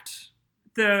fact,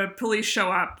 the police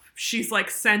show up. She's like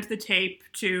sent the tape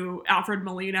to Alfred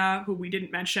Molina, who we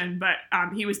didn't mention, but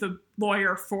he was the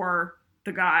lawyer for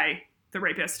the guy, the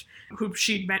rapist, who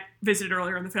she'd visited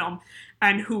earlier in the film,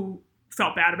 and who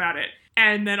felt bad about it.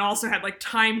 And then also had like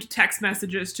timed text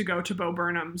messages to go to Bo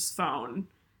Burnham's phone,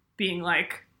 being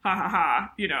like, ha ha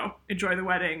ha, enjoy the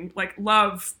wedding, like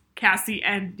love Cassie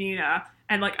and Nina,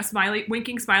 and like a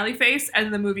winking smiley face,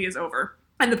 and the movie is over.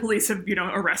 And the police have,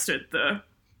 arrested the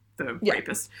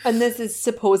rapist. And this is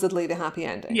supposedly the happy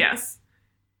ending. Yes.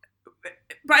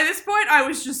 By this point, I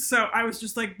was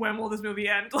just like, when will this movie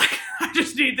end? Like, I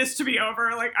just need this to be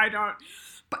over. Like, I don't.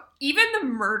 But even the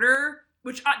murder,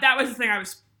 which that was the thing I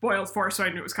was spoiled for, so I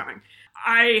knew it was coming.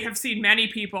 I have seen many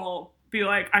people be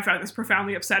like, I found this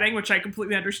profoundly upsetting, which I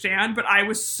completely understand, but I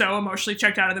was so emotionally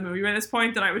checked out of the movie by this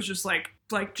point that I was just like,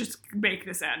 just make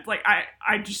this end. Like,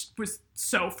 I just was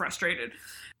so frustrated.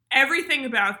 Everything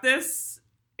about this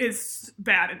is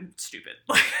bad and stupid.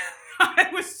 Like, I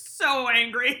was so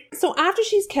angry. So after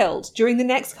she's killed, during the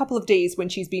next couple of days when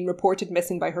she's been reported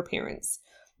missing by her parents,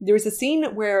 there's a scene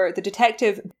where the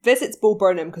detective visits Bo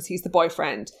Burnham because he's the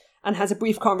boyfriend and has a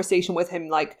brief conversation with him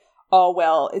like, oh,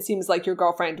 well, it seems like your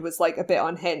girlfriend was like a bit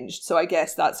unhinged, so I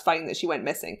guess that's fine that she went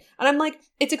missing. And I'm like,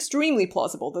 it's extremely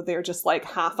plausible that they're just like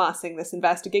half-assing this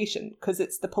investigation because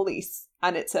it's the police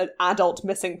and it's an adult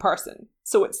missing person.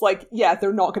 So it's like, yeah,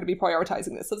 they're not going to be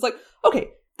prioritizing this. So it's like,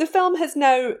 okay, the film has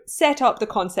now set up the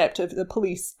concept of the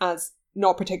police as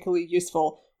not particularly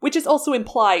useful, which is also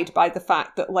implied by the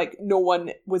fact that like no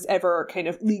one was ever kind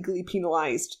of legally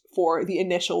penalized for the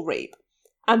initial rape.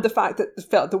 And the fact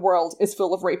that the world is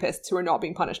full of rapists who are not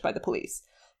being punished by the police.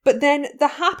 But then the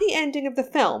happy ending of the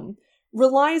film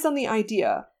relies on the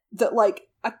idea that like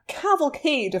a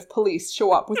cavalcade of police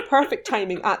show up with perfect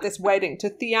timing at this wedding to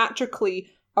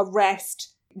theatrically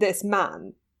arrest this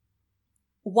man,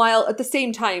 while at the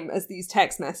same time as these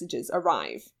text messages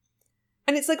arrive.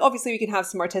 And it's like, obviously we can have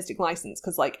some artistic license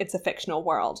because like it's a fictional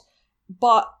world.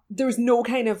 But there's no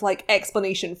kind of like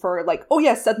explanation for like, oh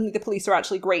yes, suddenly the police are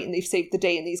actually great and they've saved the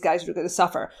day and these guys are going to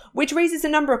suffer. Which raises a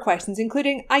number of questions,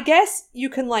 including, I guess you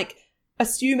can like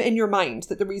assume in your mind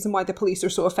that the reason why the police are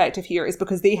so effective here is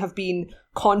because they have been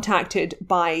contacted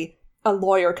by a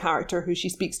lawyer character who she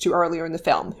speaks to earlier in the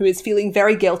film, who is feeling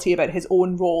very guilty about his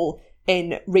own role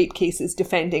in rape cases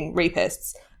defending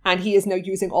rapists. And he is now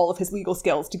using all of his legal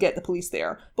skills to get the police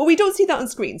there. But we don't see that on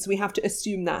screen, so we have to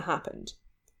assume that happened.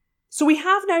 So we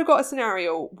have now got a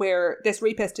scenario where this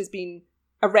rapist has been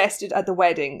arrested at the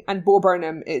wedding and Bo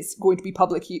Burnham is going to be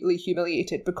publicly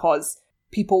humiliated because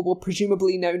people will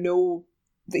presumably now know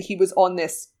that he was on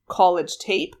this college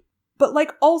tape. But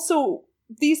like also,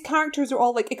 these characters are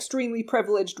all like extremely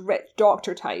privileged rich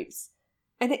doctor types.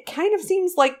 And it kind of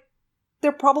seems like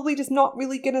they're probably just not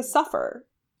really going to suffer.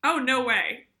 Oh, no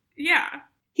way. Yeah.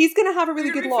 He's going to have a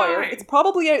really good lawyer. Fine. It's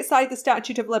probably outside the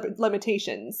statute of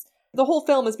limitations. The whole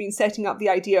film has been setting up the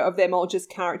idea of them all just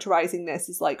characterizing this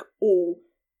as like, oh,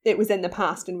 it was in the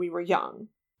past and we were young.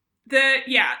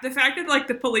 The fact that like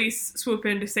the police swoop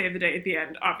in to save the day at the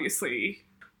end, obviously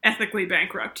ethically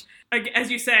bankrupt. Like, as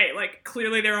you say, like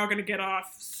clearly they're all going to get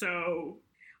off. So,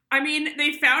 I mean,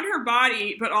 they found her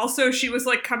body, but also she was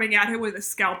like coming at him with a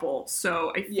scalpel.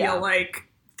 So I feel like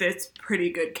that's a pretty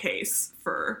good case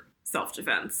for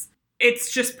self-defense.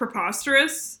 It's just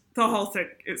preposterous. The whole thing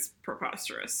is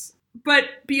preposterous. But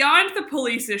beyond the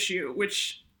police issue,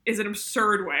 which is an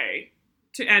absurd way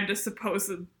to end a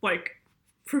supposed like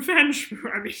revenge,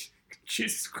 I mean,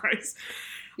 Jesus Christ.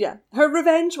 Yeah, her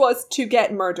revenge was to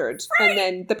get murdered, and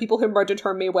then the people who murdered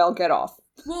her may well get off.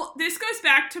 Well, this goes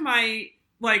back to my,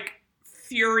 like,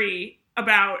 theory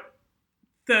about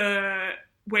the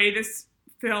way this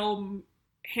film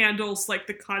handles, like,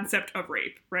 the concept of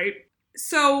rape, right?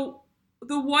 So,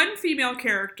 the one female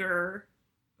character,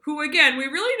 who, again, we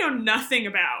really know nothing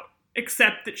about,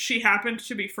 except that she happened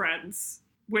to be friends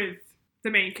with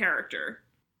the main character.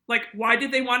 Like, why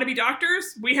did they want to be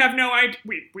doctors? We have no idea.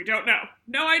 We don't know.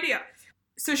 No idea.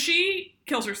 So she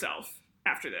kills herself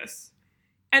after this.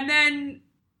 And then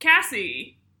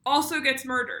Cassie also gets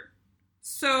murdered.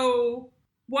 So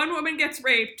one woman gets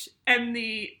raped, and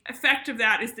the effect of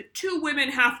that is that two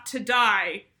women have to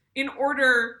die in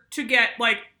order to get,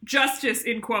 like, justice,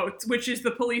 in quotes, which is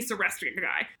the police arresting the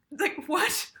guy. Like,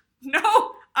 what?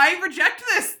 No, I reject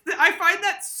this. I find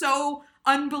that so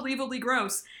unbelievably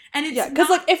gross. And it's because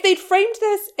like if they'd framed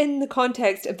this in the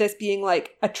context of this being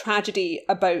like a tragedy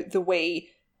about the way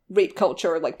rape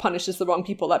culture like punishes the wrong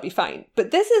people, that'd be fine.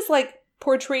 But this is like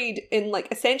portrayed in like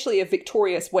essentially a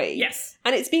victorious way. Yes.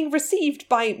 And it's being received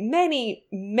by many,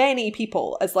 many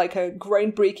people as like a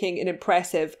groundbreaking and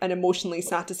impressive and emotionally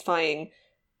satisfying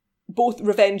both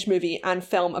revenge movie and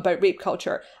film about rape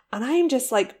culture. And I'm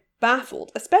just like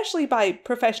baffled, especially by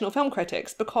professional film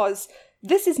critics, because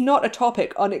this is not a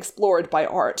topic unexplored by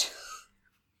art.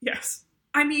 Yes.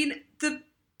 I mean,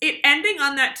 it ending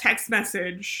on that text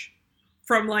message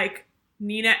from, like,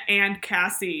 Nina and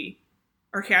Cassie,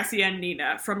 or Cassie and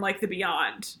Nina, from, like, the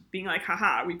Beyond, being like,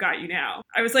 haha, we've got you now.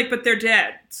 I was like, but they're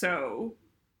dead, so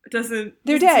it doesn't...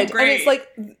 They're dead, and it's like,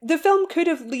 the film could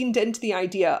have leaned into the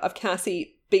idea of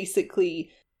Cassie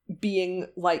basically being,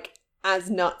 like,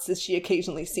 as nuts as she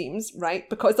occasionally seems, right?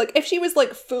 Because, like, if she was,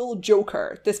 like, full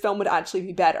Joker, this film would actually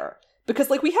be better.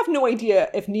 Because, like, we have no idea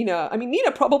if Nina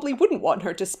probably wouldn't want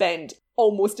her to spend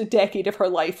almost a decade of her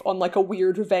life on, like, a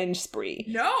weird revenge spree.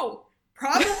 No,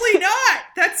 probably not.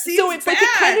 That seems So it's bad. like,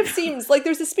 it kind of seems, like,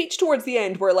 there's a speech towards the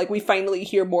end where, like, we finally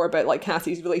hear more about, like,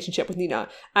 Cassie's relationship with Nina.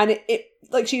 And it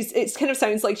kind of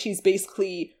sounds like she's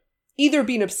basically either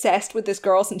been obsessed with this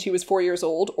girl since she was 4 years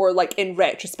old, or, like, in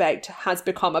retrospect has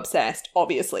become obsessed,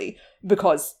 obviously,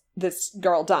 because this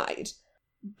girl died.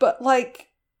 But, like,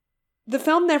 the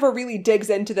film never really digs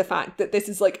into the fact that this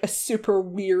is, like, a super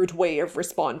weird way of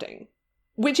responding.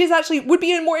 Which is actually, would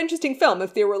be a more interesting film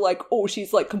if they were like, oh,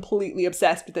 she's, like, completely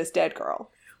obsessed with this dead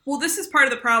girl. Well, this is part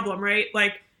of the problem, right?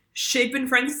 Like, they'd been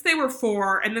friends since they were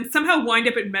 4, and then somehow wind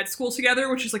up in med school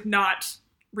together, which is, like, not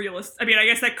realistic. I mean, I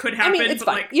guess that could happen. I mean, it's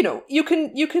but fine. Like, you know, you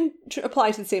can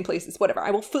apply to the same places, whatever.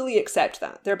 I will fully accept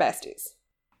that. They're besties.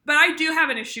 But I do have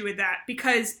an issue with that,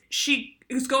 because she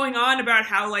was going on about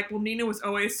how, like, well, Nina was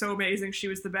always so amazing, she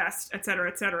was the best, etc.,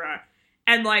 etc.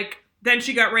 And, like, then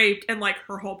she got raped, and, like,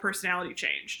 her whole personality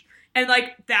changed. And,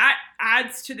 like, that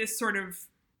adds to this sort of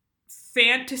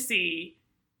fantasy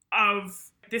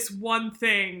of this one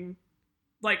thing,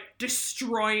 like,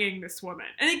 destroying this woman.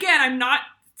 And again, I'm not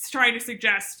trying to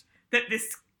suggest that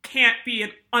this can't be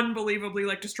an unbelievably,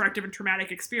 like, destructive and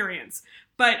traumatic experience.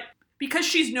 But because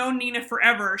she's known Nina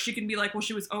forever, she can be like, well,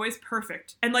 she was always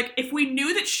perfect. And, like, if we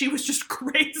knew that she was just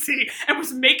crazy and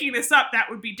was making this up, that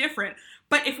would be different.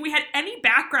 But if we had any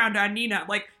background on Nina,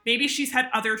 like, maybe she's had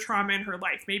other trauma in her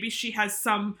life. Maybe she has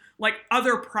some, like,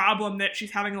 other problem that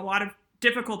she's having a lot of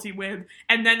difficulty with,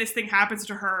 and then this thing happens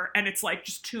to her, and it's, like,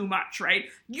 just too much, right?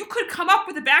 You could come up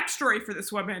with a backstory for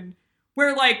this woman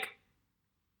where, like,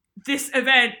 this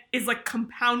event is, like,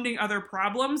 compounding other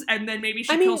problems, and then maybe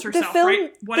she kills herself,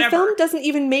 right? Whatever. The film doesn't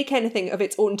even make anything of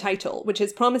its own title, which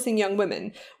is Promising Young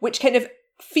Women, which kind of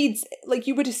feeds, like,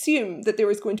 you would assume that there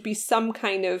was going to be some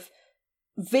kind of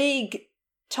vague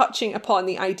touching upon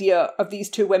the idea of these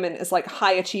two women as, like,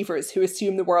 high achievers who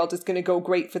assume the world is going to go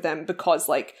great for them because,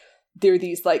 like, they're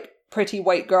these, like, pretty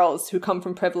white girls who come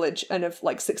from privilege and have,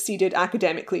 like, succeeded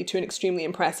academically to an extremely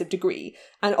impressive degree.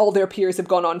 And all their peers have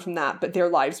gone on from that, but their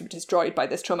lives were destroyed by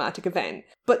this traumatic event.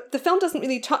 But the film doesn't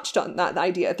really touch on that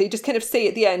idea. They just kind of say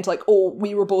at the end, like, oh,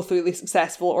 we were both really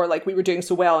successful, or, like, we were doing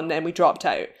so well and then we dropped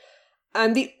out.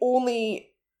 And the only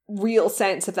real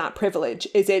sense of that privilege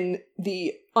is in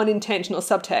the unintentional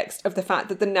subtext of the fact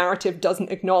that the narrative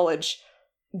doesn't acknowledge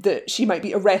that she might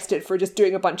be arrested for just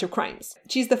doing a bunch of crimes.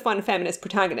 She's the fun feminist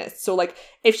protagonist. So, like,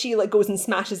 if she, like, goes and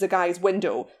smashes a guy's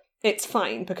window, it's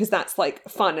fine because that's, like,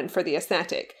 fun and for the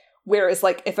aesthetic. Whereas,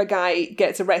 like, if a guy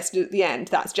gets arrested at the end,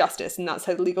 that's justice and that's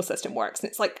how the legal system works. And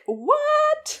it's like,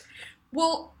 what?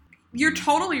 Well, you're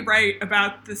totally right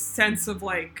about the sense of,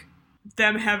 like,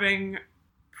 them having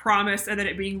promise and then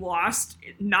it being lost,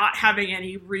 not having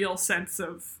any real sense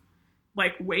of,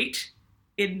 like, weight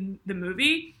in the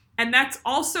movie. And that's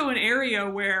also an area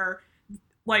where,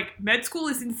 like, med school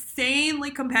is insanely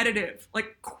competitive.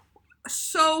 Like,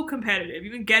 so competitive.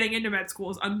 Even getting into med school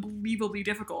is unbelievably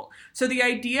difficult. So the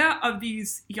idea of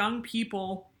these young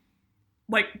people,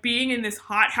 like, being in this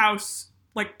hothouse,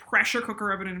 like, pressure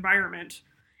cooker of an environment,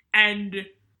 and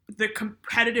the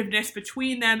competitiveness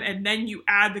between them, and then you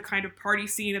add the kind of party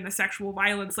scene and the sexual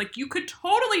violence, like, you could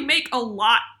totally make a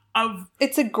lot of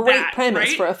It's a great that, premise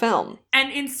right? for a film.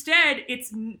 And instead,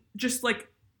 it's just, like,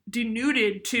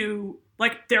 denuded to,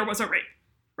 like, there was a rape,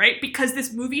 right? Because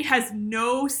this movie has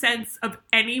no sense of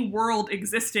any world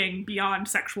existing beyond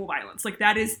sexual violence. Like,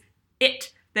 that is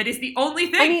it. That is the only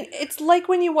thing. I mean, it's like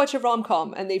when you watch a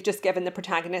rom-com and they've just given the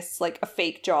protagonists, like, a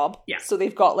fake job. Yeah. So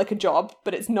they've got, like, a job,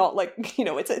 but it's not, like, you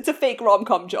know, it's a fake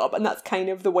rom-com job. And that's kind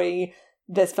of the way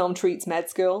this film treats med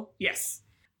school. Yes.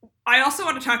 I also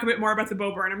want to talk a bit more about the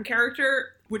Bo Burnham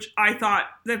character, which I thought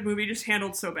the movie just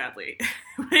handled so badly.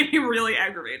 It made me really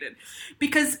aggravated.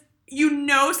 Because you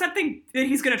know something that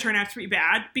he's going to turn out to be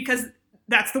bad, because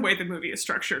that's the way the movie is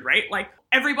structured, right? Like,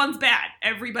 everyone's bad.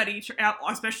 Everybody,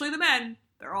 especially the men,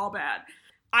 they're all bad.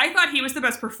 I thought he was the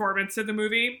best performance in the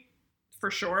movie,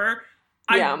 for sure.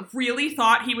 Yeah. I really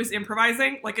thought he was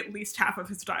improvising, like, at least half of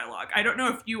his dialogue. I don't know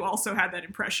if you also had that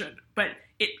impression, but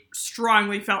it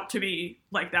strongly felt to me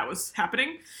like that was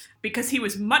happening, because he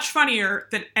was much funnier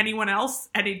than anyone else,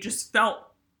 and he just felt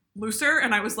looser,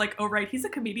 and I was like, oh, right, he's a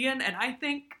comedian, and I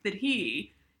think that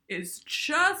he is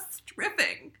just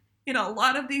riffing in a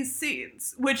lot of these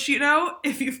scenes, which, you know,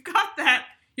 if you've got that,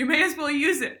 you may as well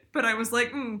use it. But I was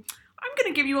like, I'm going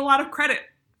to give you a lot of credit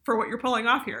for what you're pulling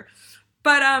off here.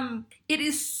 But it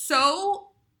is so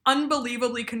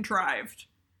unbelievably contrived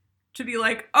to be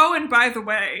like, oh, and by the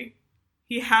way,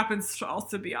 he happens to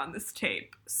also be on this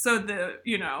tape. So the,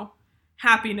 you know,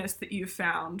 happiness that you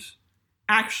found,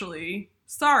 actually,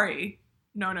 sorry,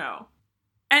 no.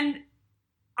 And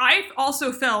I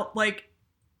also felt like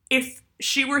if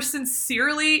she were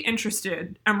sincerely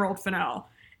interested, Emerald Fennell,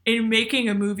 in making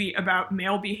a movie about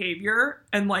male behavior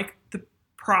and, like, the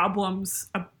problems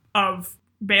of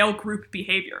male group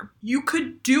behavior, you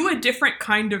could do a different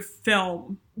kind of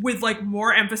film with, like,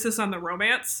 more emphasis on the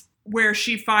romance, where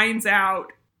she finds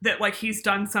out that, like, he's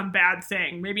done some bad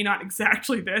thing. Maybe not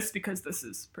exactly this, because this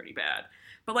is pretty bad.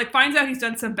 But, like, finds out he's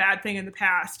done some bad thing in the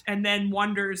past and then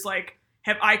wonders, like,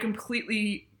 have I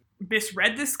completely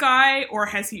misread this guy, or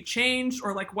has he changed,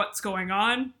 or, like, what's going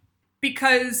on?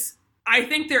 Because I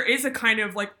think there is a kind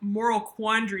of, like, moral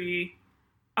quandary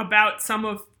about some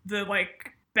of the,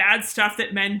 like, bad stuff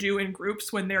that men do in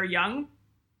groups when they're young,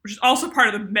 which is also part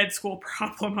of the med school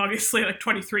problem. Obviously, like,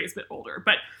 23 is a bit older,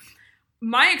 but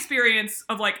my experience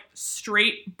of, like,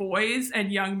 straight boys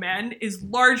and young men is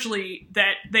largely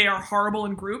that they are horrible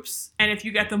in groups, and if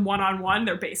you get them one-on-one,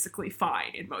 they're basically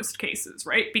fine in most cases,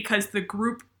 right? Because the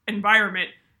group environment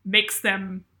makes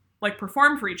them, like,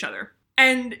 perform for each other.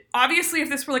 And obviously, if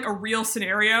this were, like, a real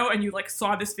scenario and you, like,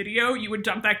 saw this video, you would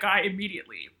dump that guy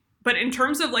immediately. But in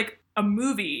terms of, like, a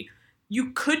movie,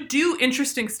 you could do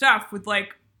interesting stuff with,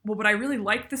 like, well, but I really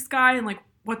like this guy, and, like,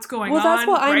 what's going on. Well, that's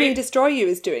what I right? May Destroy You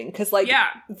is doing, because, like, Yeah.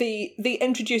 they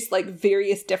introduce, like,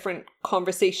 various different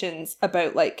conversations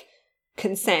about, like,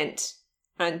 consent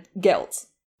and guilt.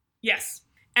 Yes.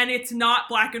 And it's not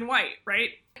black and white, right?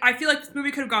 I feel like this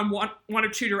movie could have gone one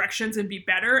of two directions and be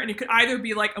better, and it could either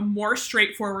be, like, a more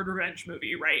straightforward revenge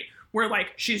movie, right? Where,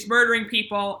 like, she's murdering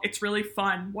people, it's really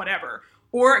fun, whatever.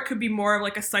 Or it could be more of,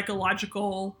 like, a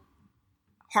psychological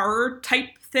horror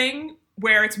type thing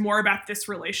where it's more about this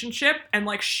relationship and,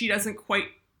 like, she doesn't quite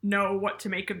know what to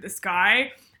make of this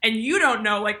guy. And you don't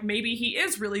know, like, maybe he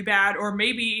is really bad, or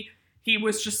maybe he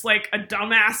was just, like, a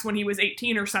dumbass when he was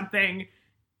 18 or something,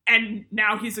 and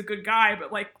now he's a good guy.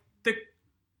 But, like, the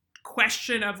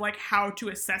question of, like, how to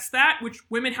assess that, which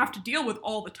women have to deal with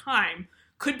all the time,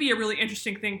 could be a really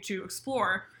interesting thing to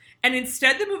explore. And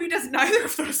instead, the movie does neither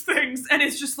of those things. And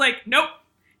it's just like, nope,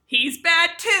 he's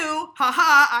bad too.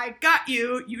 Haha, I got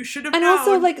you. You should have known. And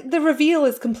also, like, the reveal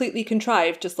is completely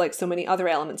contrived, just like so many other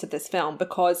elements of this film,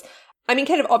 because I mean,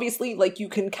 kind of obviously, like, you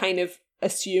can kind of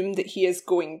assume that he is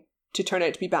going to turn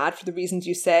out to be bad for the reasons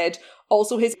you said.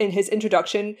 Also, in his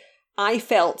introduction, I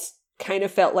kind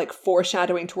of felt like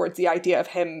foreshadowing towards the idea of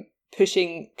him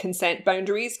pushing consent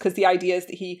boundaries, because the idea is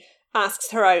that he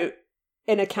asks her out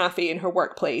in a cafe in her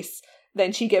workplace,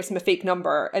 then she gives him a fake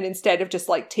number, and instead of just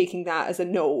like taking that as a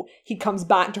no, he comes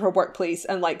back to her workplace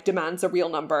and like demands a real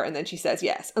number, and then she says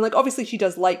yes. And like obviously she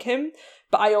does like him,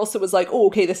 but I also was like, oh,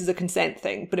 okay, this is a consent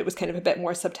thing, but it was kind of a bit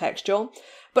more subtextual.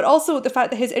 But also the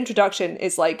fact that his introduction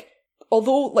is like,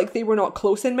 although like they were not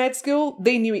close in med school,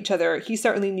 they knew each other, he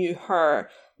certainly knew her,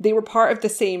 they were part of the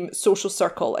same social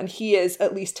circle, and he is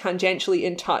at least tangentially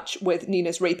in touch with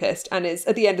Nina's rapist, and is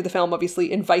at the end of the film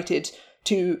obviously invited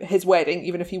to his wedding,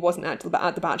 even if he wasn't at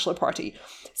the bachelor party.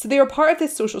 So they are part of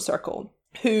this social circle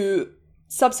who,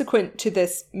 subsequent to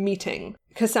this meeting,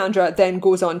 Cassandra then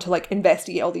goes on to like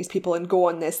investigate all these people and go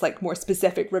on this like more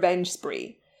specific revenge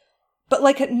spree. But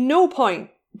like at no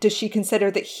point does she consider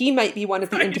that he might be one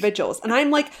of the individuals. And I'm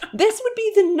like, this would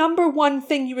be the number one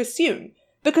thing you assume.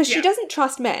 Because she doesn't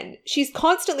trust men. She's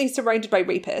constantly surrounded by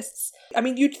rapists. I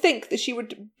mean, you'd think that she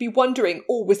would be wondering,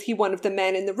 oh, was he one of the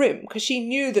men in the room? Because she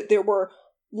knew that there were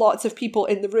lots of people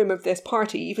in the room of this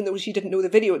party, even though she didn't know the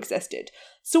video existed.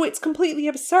 So it's completely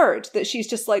absurd that she's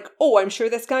just like, oh, I'm sure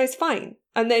this guy's fine.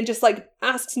 And then just like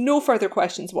asks no further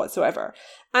questions whatsoever.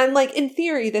 And like in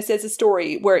theory, this is a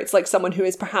story where it's like someone who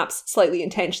is perhaps slightly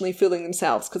intentionally fooling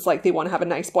themselves because like they want to have a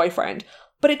nice boyfriend.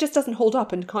 But it just doesn't hold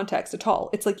up in context at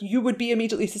all. It's like you would be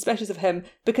immediately suspicious of him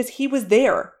because he was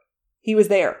there. He was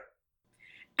there.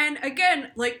 And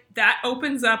again, like that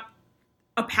opens up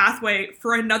a pathway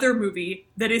for another movie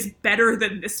that is better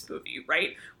than this movie,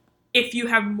 right? If you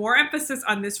have more emphasis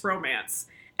on this romance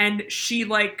and she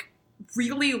like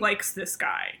really likes this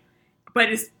guy,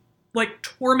 but is like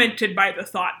tormented by the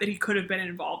thought that he could have been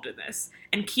involved in this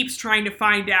and keeps trying to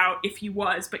find out if he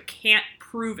was, but can't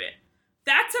prove it.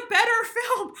 That's a better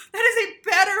film. That is a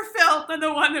better film than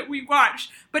the one that we watched.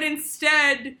 But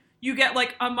instead, you get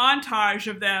like a montage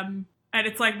of them, and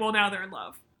it's like, well, now they're in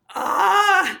love.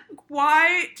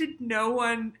 Why did no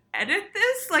one edit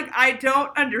this? Like, I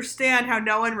don't understand how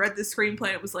no one read the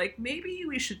screenplay. It was like, maybe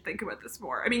we should think about this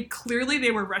more. I mean, clearly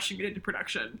they were rushing it into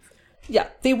production. Yeah,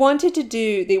 they wanted to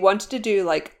do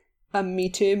like a Me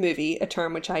Too movie, a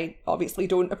term which I obviously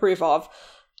don't approve of.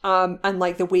 And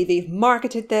like the way they've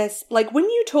marketed this, like when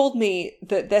you told me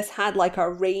that this had like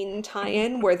a Rain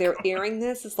tie-in where they're airing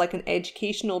this as like an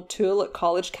educational tool at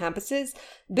college campuses,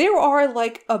 there are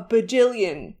like a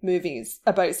bajillion movies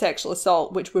about sexual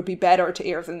assault which would be better to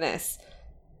air than this.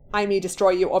 I May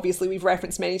Destroy You, obviously we've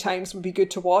referenced many times, would be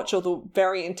good to watch, although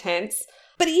very intense.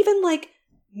 But even like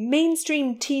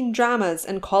mainstream teen dramas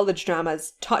and college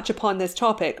dramas touch upon this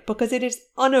topic because it is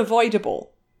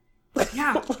unavoidable.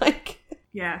 Yeah. Like...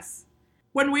 Yes.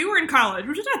 When we were in college,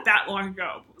 which is not that long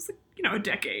ago, it was like, a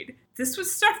decade, this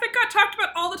was stuff that got talked about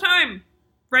all the time,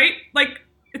 right? Like,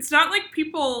 it's not like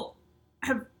people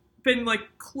have been, like,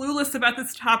 clueless about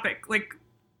this topic. Like,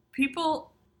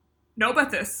 people know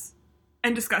about this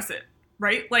and discuss it,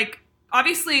 right? Like,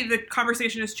 obviously the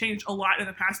conversation has changed a lot in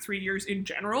the past 3 years in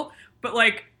general, but,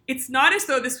 like, it's not as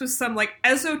though this was some, like,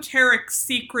 esoteric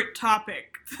secret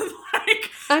topic.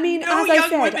 Like, I mean, as I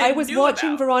said, I was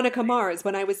watching Veronica Mars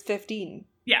when I was 15.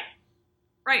 Yeah.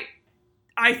 Right.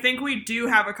 I think we do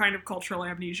have a kind of cultural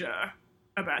amnesia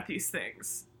about these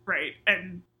things, right?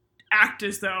 And act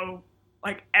as though,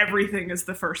 like, everything is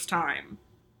the first time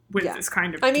with this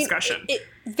kind of discussion. It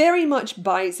very much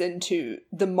buys into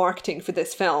the marketing for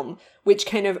this film, which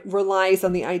kind of relies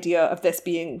on the idea of this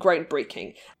being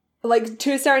groundbreaking. Like,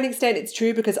 to a certain extent, it's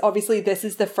true because obviously this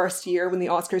is the first year when the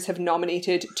Oscars have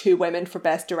nominated 2 women for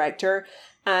Best Director.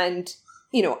 And,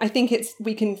 I think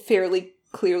we can fairly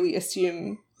clearly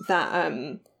assume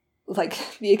that,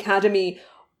 like, the Academy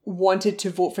wanted to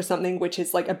vote for something which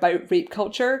is, like, about rape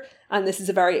culture. And this is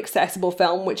a very accessible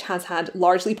film which has had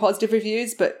largely positive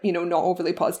reviews, but, not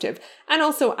overly positive. And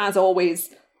also, as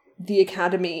always, the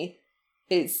Academy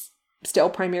is still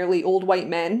primarily old white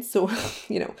men. So,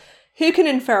 who can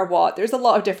infer what? There's a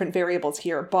lot of different variables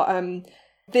here, but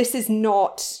this is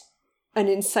not an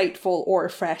insightful or a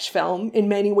fresh film. In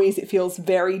many ways, it feels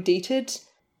very dated.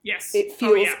 Yes. It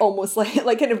feels almost like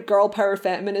kind of girl power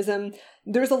feminism.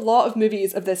 There's a lot of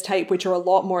movies of this type which are a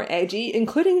lot more edgy,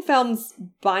 including films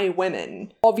by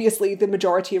women. Obviously, the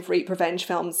majority of rape revenge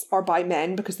films are by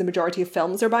men because the majority of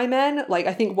films are by men. Like,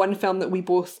 I think one film that we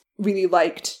both really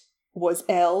liked was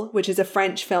Elle, which is a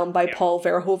French film by Paul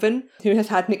Verhoeven, who has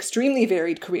had an extremely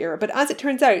varied career. But as it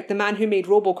turns out, the man who made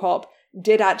RoboCop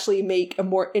did actually make a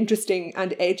more interesting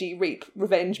and edgy rape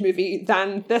revenge movie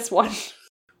than this one.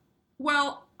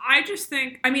 Well, I just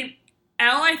think, I mean,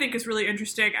 Elle, I think, is really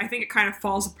interesting. I think it kind of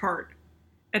falls apart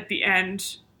at the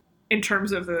end in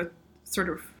terms of the sort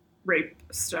of rape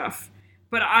stuff.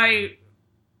 But I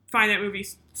find that movie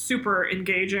super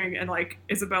engaging, and like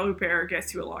Isabelle Huppert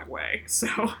gets you a long way.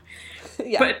 So,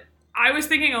 Yeah. But I was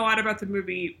thinking a lot about the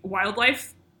movie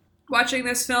Wildlife watching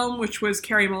this film, which was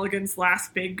Carey Mulligan's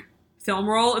last big film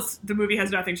role. The movie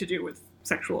has nothing to do with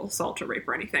sexual assault or rape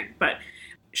or anything, but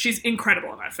she's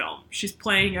incredible in that film. She's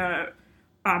playing a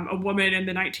woman in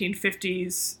the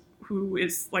 1950s who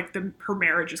is like her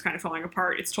marriage is kind of falling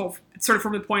apart. It's sort of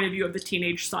from the point of view of the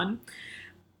teenage son.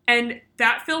 And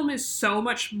that film is so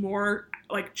much more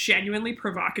like genuinely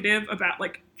provocative about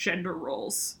like gender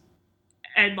roles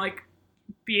and like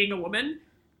being a woman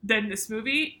than this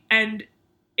movie. And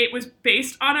it was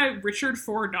based on a Richard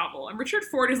Ford novel. And Richard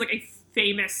Ford is like a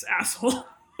famous asshole.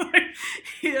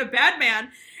 He's a bad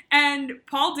man. And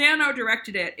Paul Dano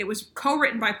directed it. It was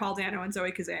co-written by Paul Dano and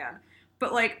Zoe Kazan.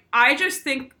 But like, I just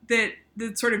think that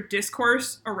the sort of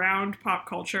discourse around pop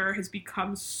culture has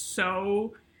become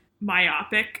so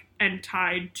myopic and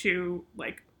tied to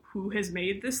like who has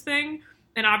made this thing.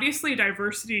 And obviously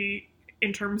diversity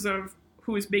in terms of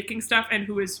who is making stuff and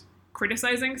who is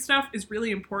criticizing stuff is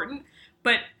really important.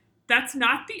 But that's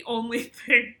not the only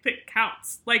thing that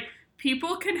counts. Like,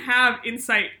 people can have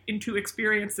insight into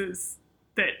experiences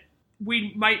that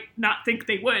we might not think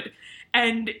they would.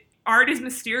 And art is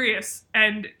mysterious.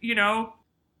 And, you know,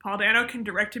 Paul Dano can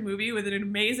direct a movie with an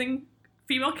amazing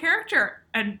female character.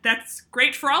 And that's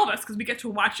great for all of us because we get to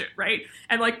watch it, right?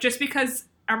 And, like, just because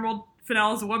Emerald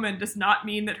Fennell is a woman does not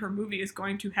mean that her movie is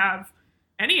going to have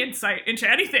any insight into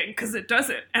anything, because it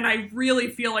doesn't. And I really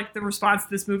feel like the response to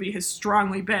this movie has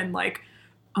strongly been like,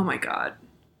 oh my God,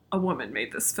 a woman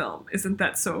made this film. Isn't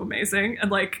that so amazing?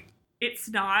 And like, it's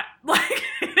not. Like,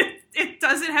 it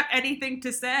doesn't have anything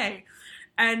to say.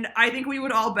 And I think we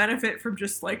would all benefit from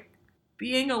just like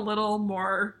being a little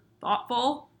more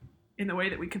thoughtful in the way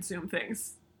that we consume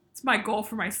things. It's my goal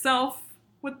for myself.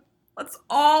 Let's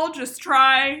all just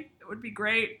try. It would be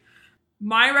great.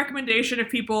 My recommendation,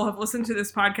 if people have listened to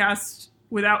this podcast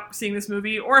without seeing this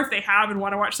movie, or if they have and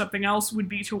want to watch something else, would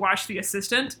be to watch The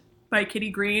Assistant by Kitty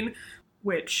Green,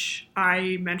 which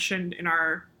I mentioned in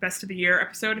our Best of the Year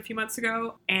episode a few months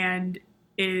ago, and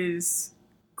is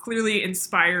clearly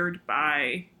inspired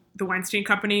by the Weinstein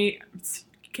Company.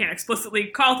 You can't explicitly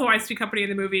call it the Weinstein Company in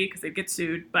the movie because they'd get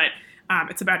sued, but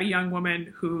it's about a young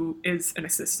woman who is an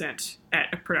assistant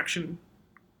at a production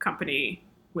company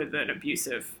with an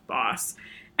abusive boss.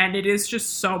 And it is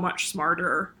just so much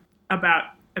smarter about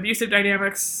abusive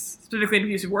dynamics, specifically an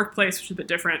abusive workplace, which is a bit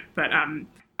different. But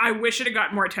I wish it had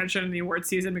gotten more attention in the award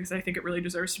season because I think it really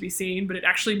deserves to be seen, but it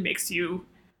actually makes you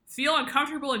feel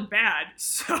uncomfortable and bad.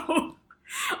 So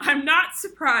I'm not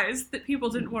surprised that people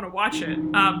didn't want to watch it.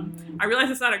 I realize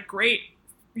it's not a great,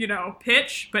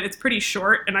 pitch, but it's pretty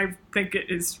short, and I think it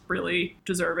is really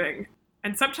deserving.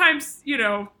 And sometimes,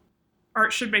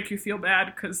 art should make you feel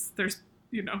bad because there's,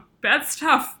 bad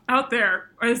stuff out there.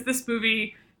 Whereas this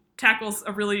movie tackles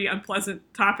a really unpleasant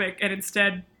topic and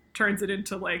instead turns it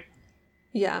into like,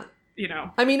 yeah.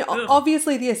 I mean,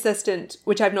 obviously The Assistant,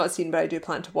 which I've not seen, but I do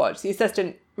plan to watch, The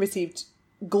Assistant received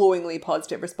glowingly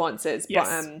positive responses.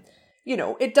 Yes. But,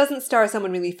 it doesn't star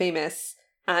someone really famous,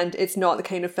 and it's not the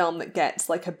kind of film that gets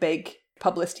like a big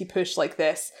publicity push like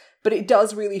this. But it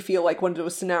does really feel like one of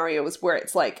those scenarios where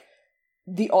it's like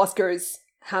the Oscars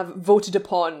have voted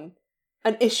upon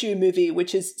an issue movie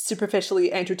which is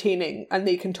superficially entertaining and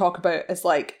they can talk about as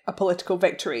like a political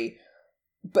victory,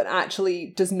 but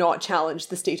actually does not challenge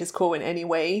the status quo in any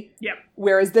way. Yep.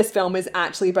 Whereas this film is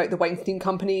actually about the Weinstein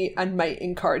Company and might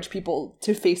encourage people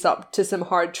to face up to some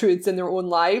hard truths in their own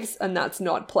lives, and that's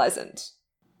not pleasant.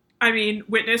 I mean,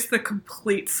 witness the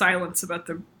complete silence about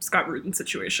the Scott Rudin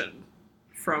situation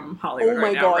from Hollywood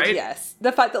right now, right? Yes.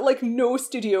 The fact that, like, no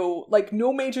studio, like,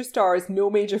 no major stars, no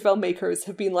major filmmakers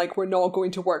have been like, we're not going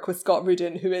to work with Scott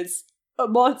Rudin, who is a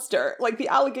monster. Like, the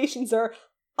allegations are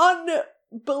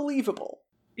unbelievable.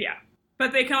 Yeah.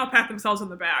 But they can all pat themselves on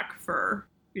the back for,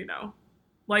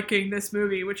 liking this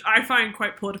movie, which I find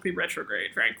quite politically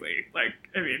retrograde, frankly. Like,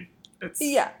 I mean, it's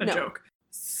a joke.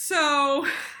 So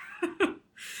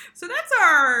that's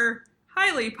our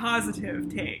highly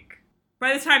positive take.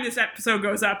 By the time this episode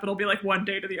goes up, it'll be like one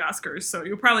day to the Oscars, so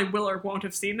you probably will or won't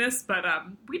have seen this, but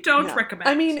we don't recommend.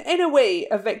 I mean, in a way,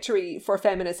 a victory for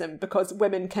feminism, because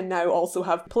women can now also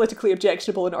have politically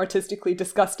objectionable and artistically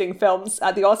disgusting films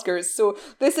at the Oscars. So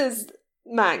this is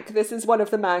Mank. This is one of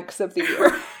the Manks of the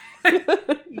year.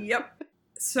 Yep.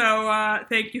 So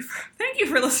thank you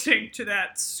for listening to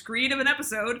that screed of an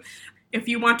episode. If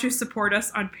you want to support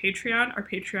us on Patreon, our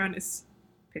Patreon is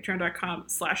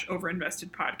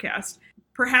patreon.com/overinvestedpodcast.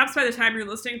 Perhaps by the time you're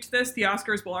listening to this, the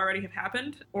Oscars will already have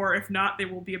happened, or if not, they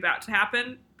will be about to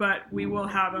happen. But we will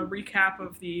have a recap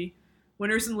of the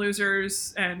winners and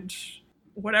losers and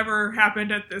whatever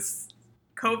happened at this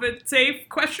COVID-safe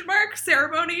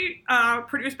ceremony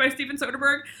produced by Steven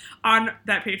Soderbergh on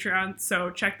that Patreon. So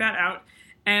check that out.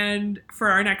 And for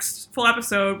our next full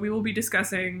episode, we will be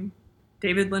discussing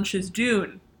David Lynch's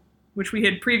Dune, which we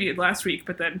had previewed last week,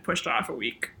 but then pushed off a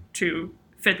week to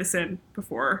fit this in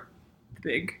before the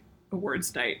big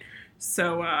awards night.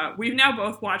 So we've now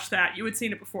both watched that. You had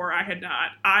seen it before. I had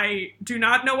not. I do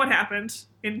not know what happened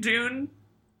in Dune,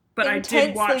 but I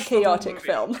did watch intensely chaotic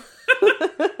film.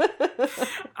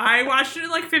 I watched it in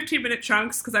like 15-minute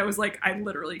chunks because I was like, I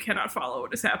literally cannot follow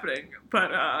what is happening.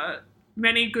 But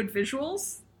many good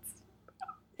visuals.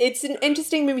 It's an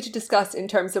interesting movie to discuss in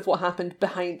terms of what happened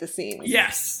behind the scenes.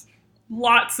 Yes.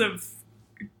 Lots of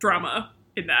drama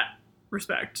in that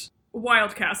respect.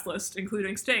 Wild cast list,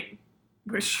 including Sting,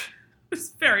 which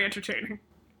is very entertaining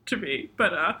to me,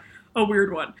 but a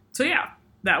weird one. So yeah,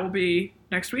 that will be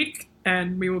next week,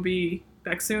 and we will be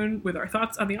back soon with our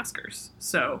thoughts on the Oscars.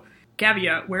 So,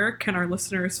 Gavia, where can our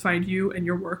listeners find you and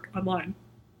your work online?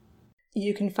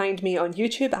 You can find me on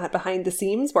YouTube at Behind the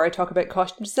Seams, where I talk about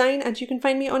costume design, and you can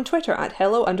find me on Twitter at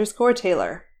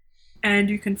hello_Taylor. And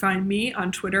you can find me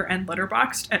on Twitter and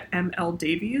Letterboxd at ML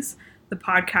Davies. The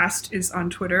podcast is on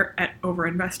Twitter at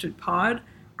OverinvestedPod.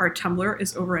 Our Tumblr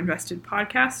is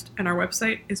OverinvestedPodcast, and our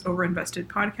website is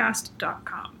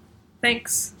overinvestedpodcast.com.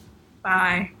 Thanks.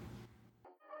 Bye.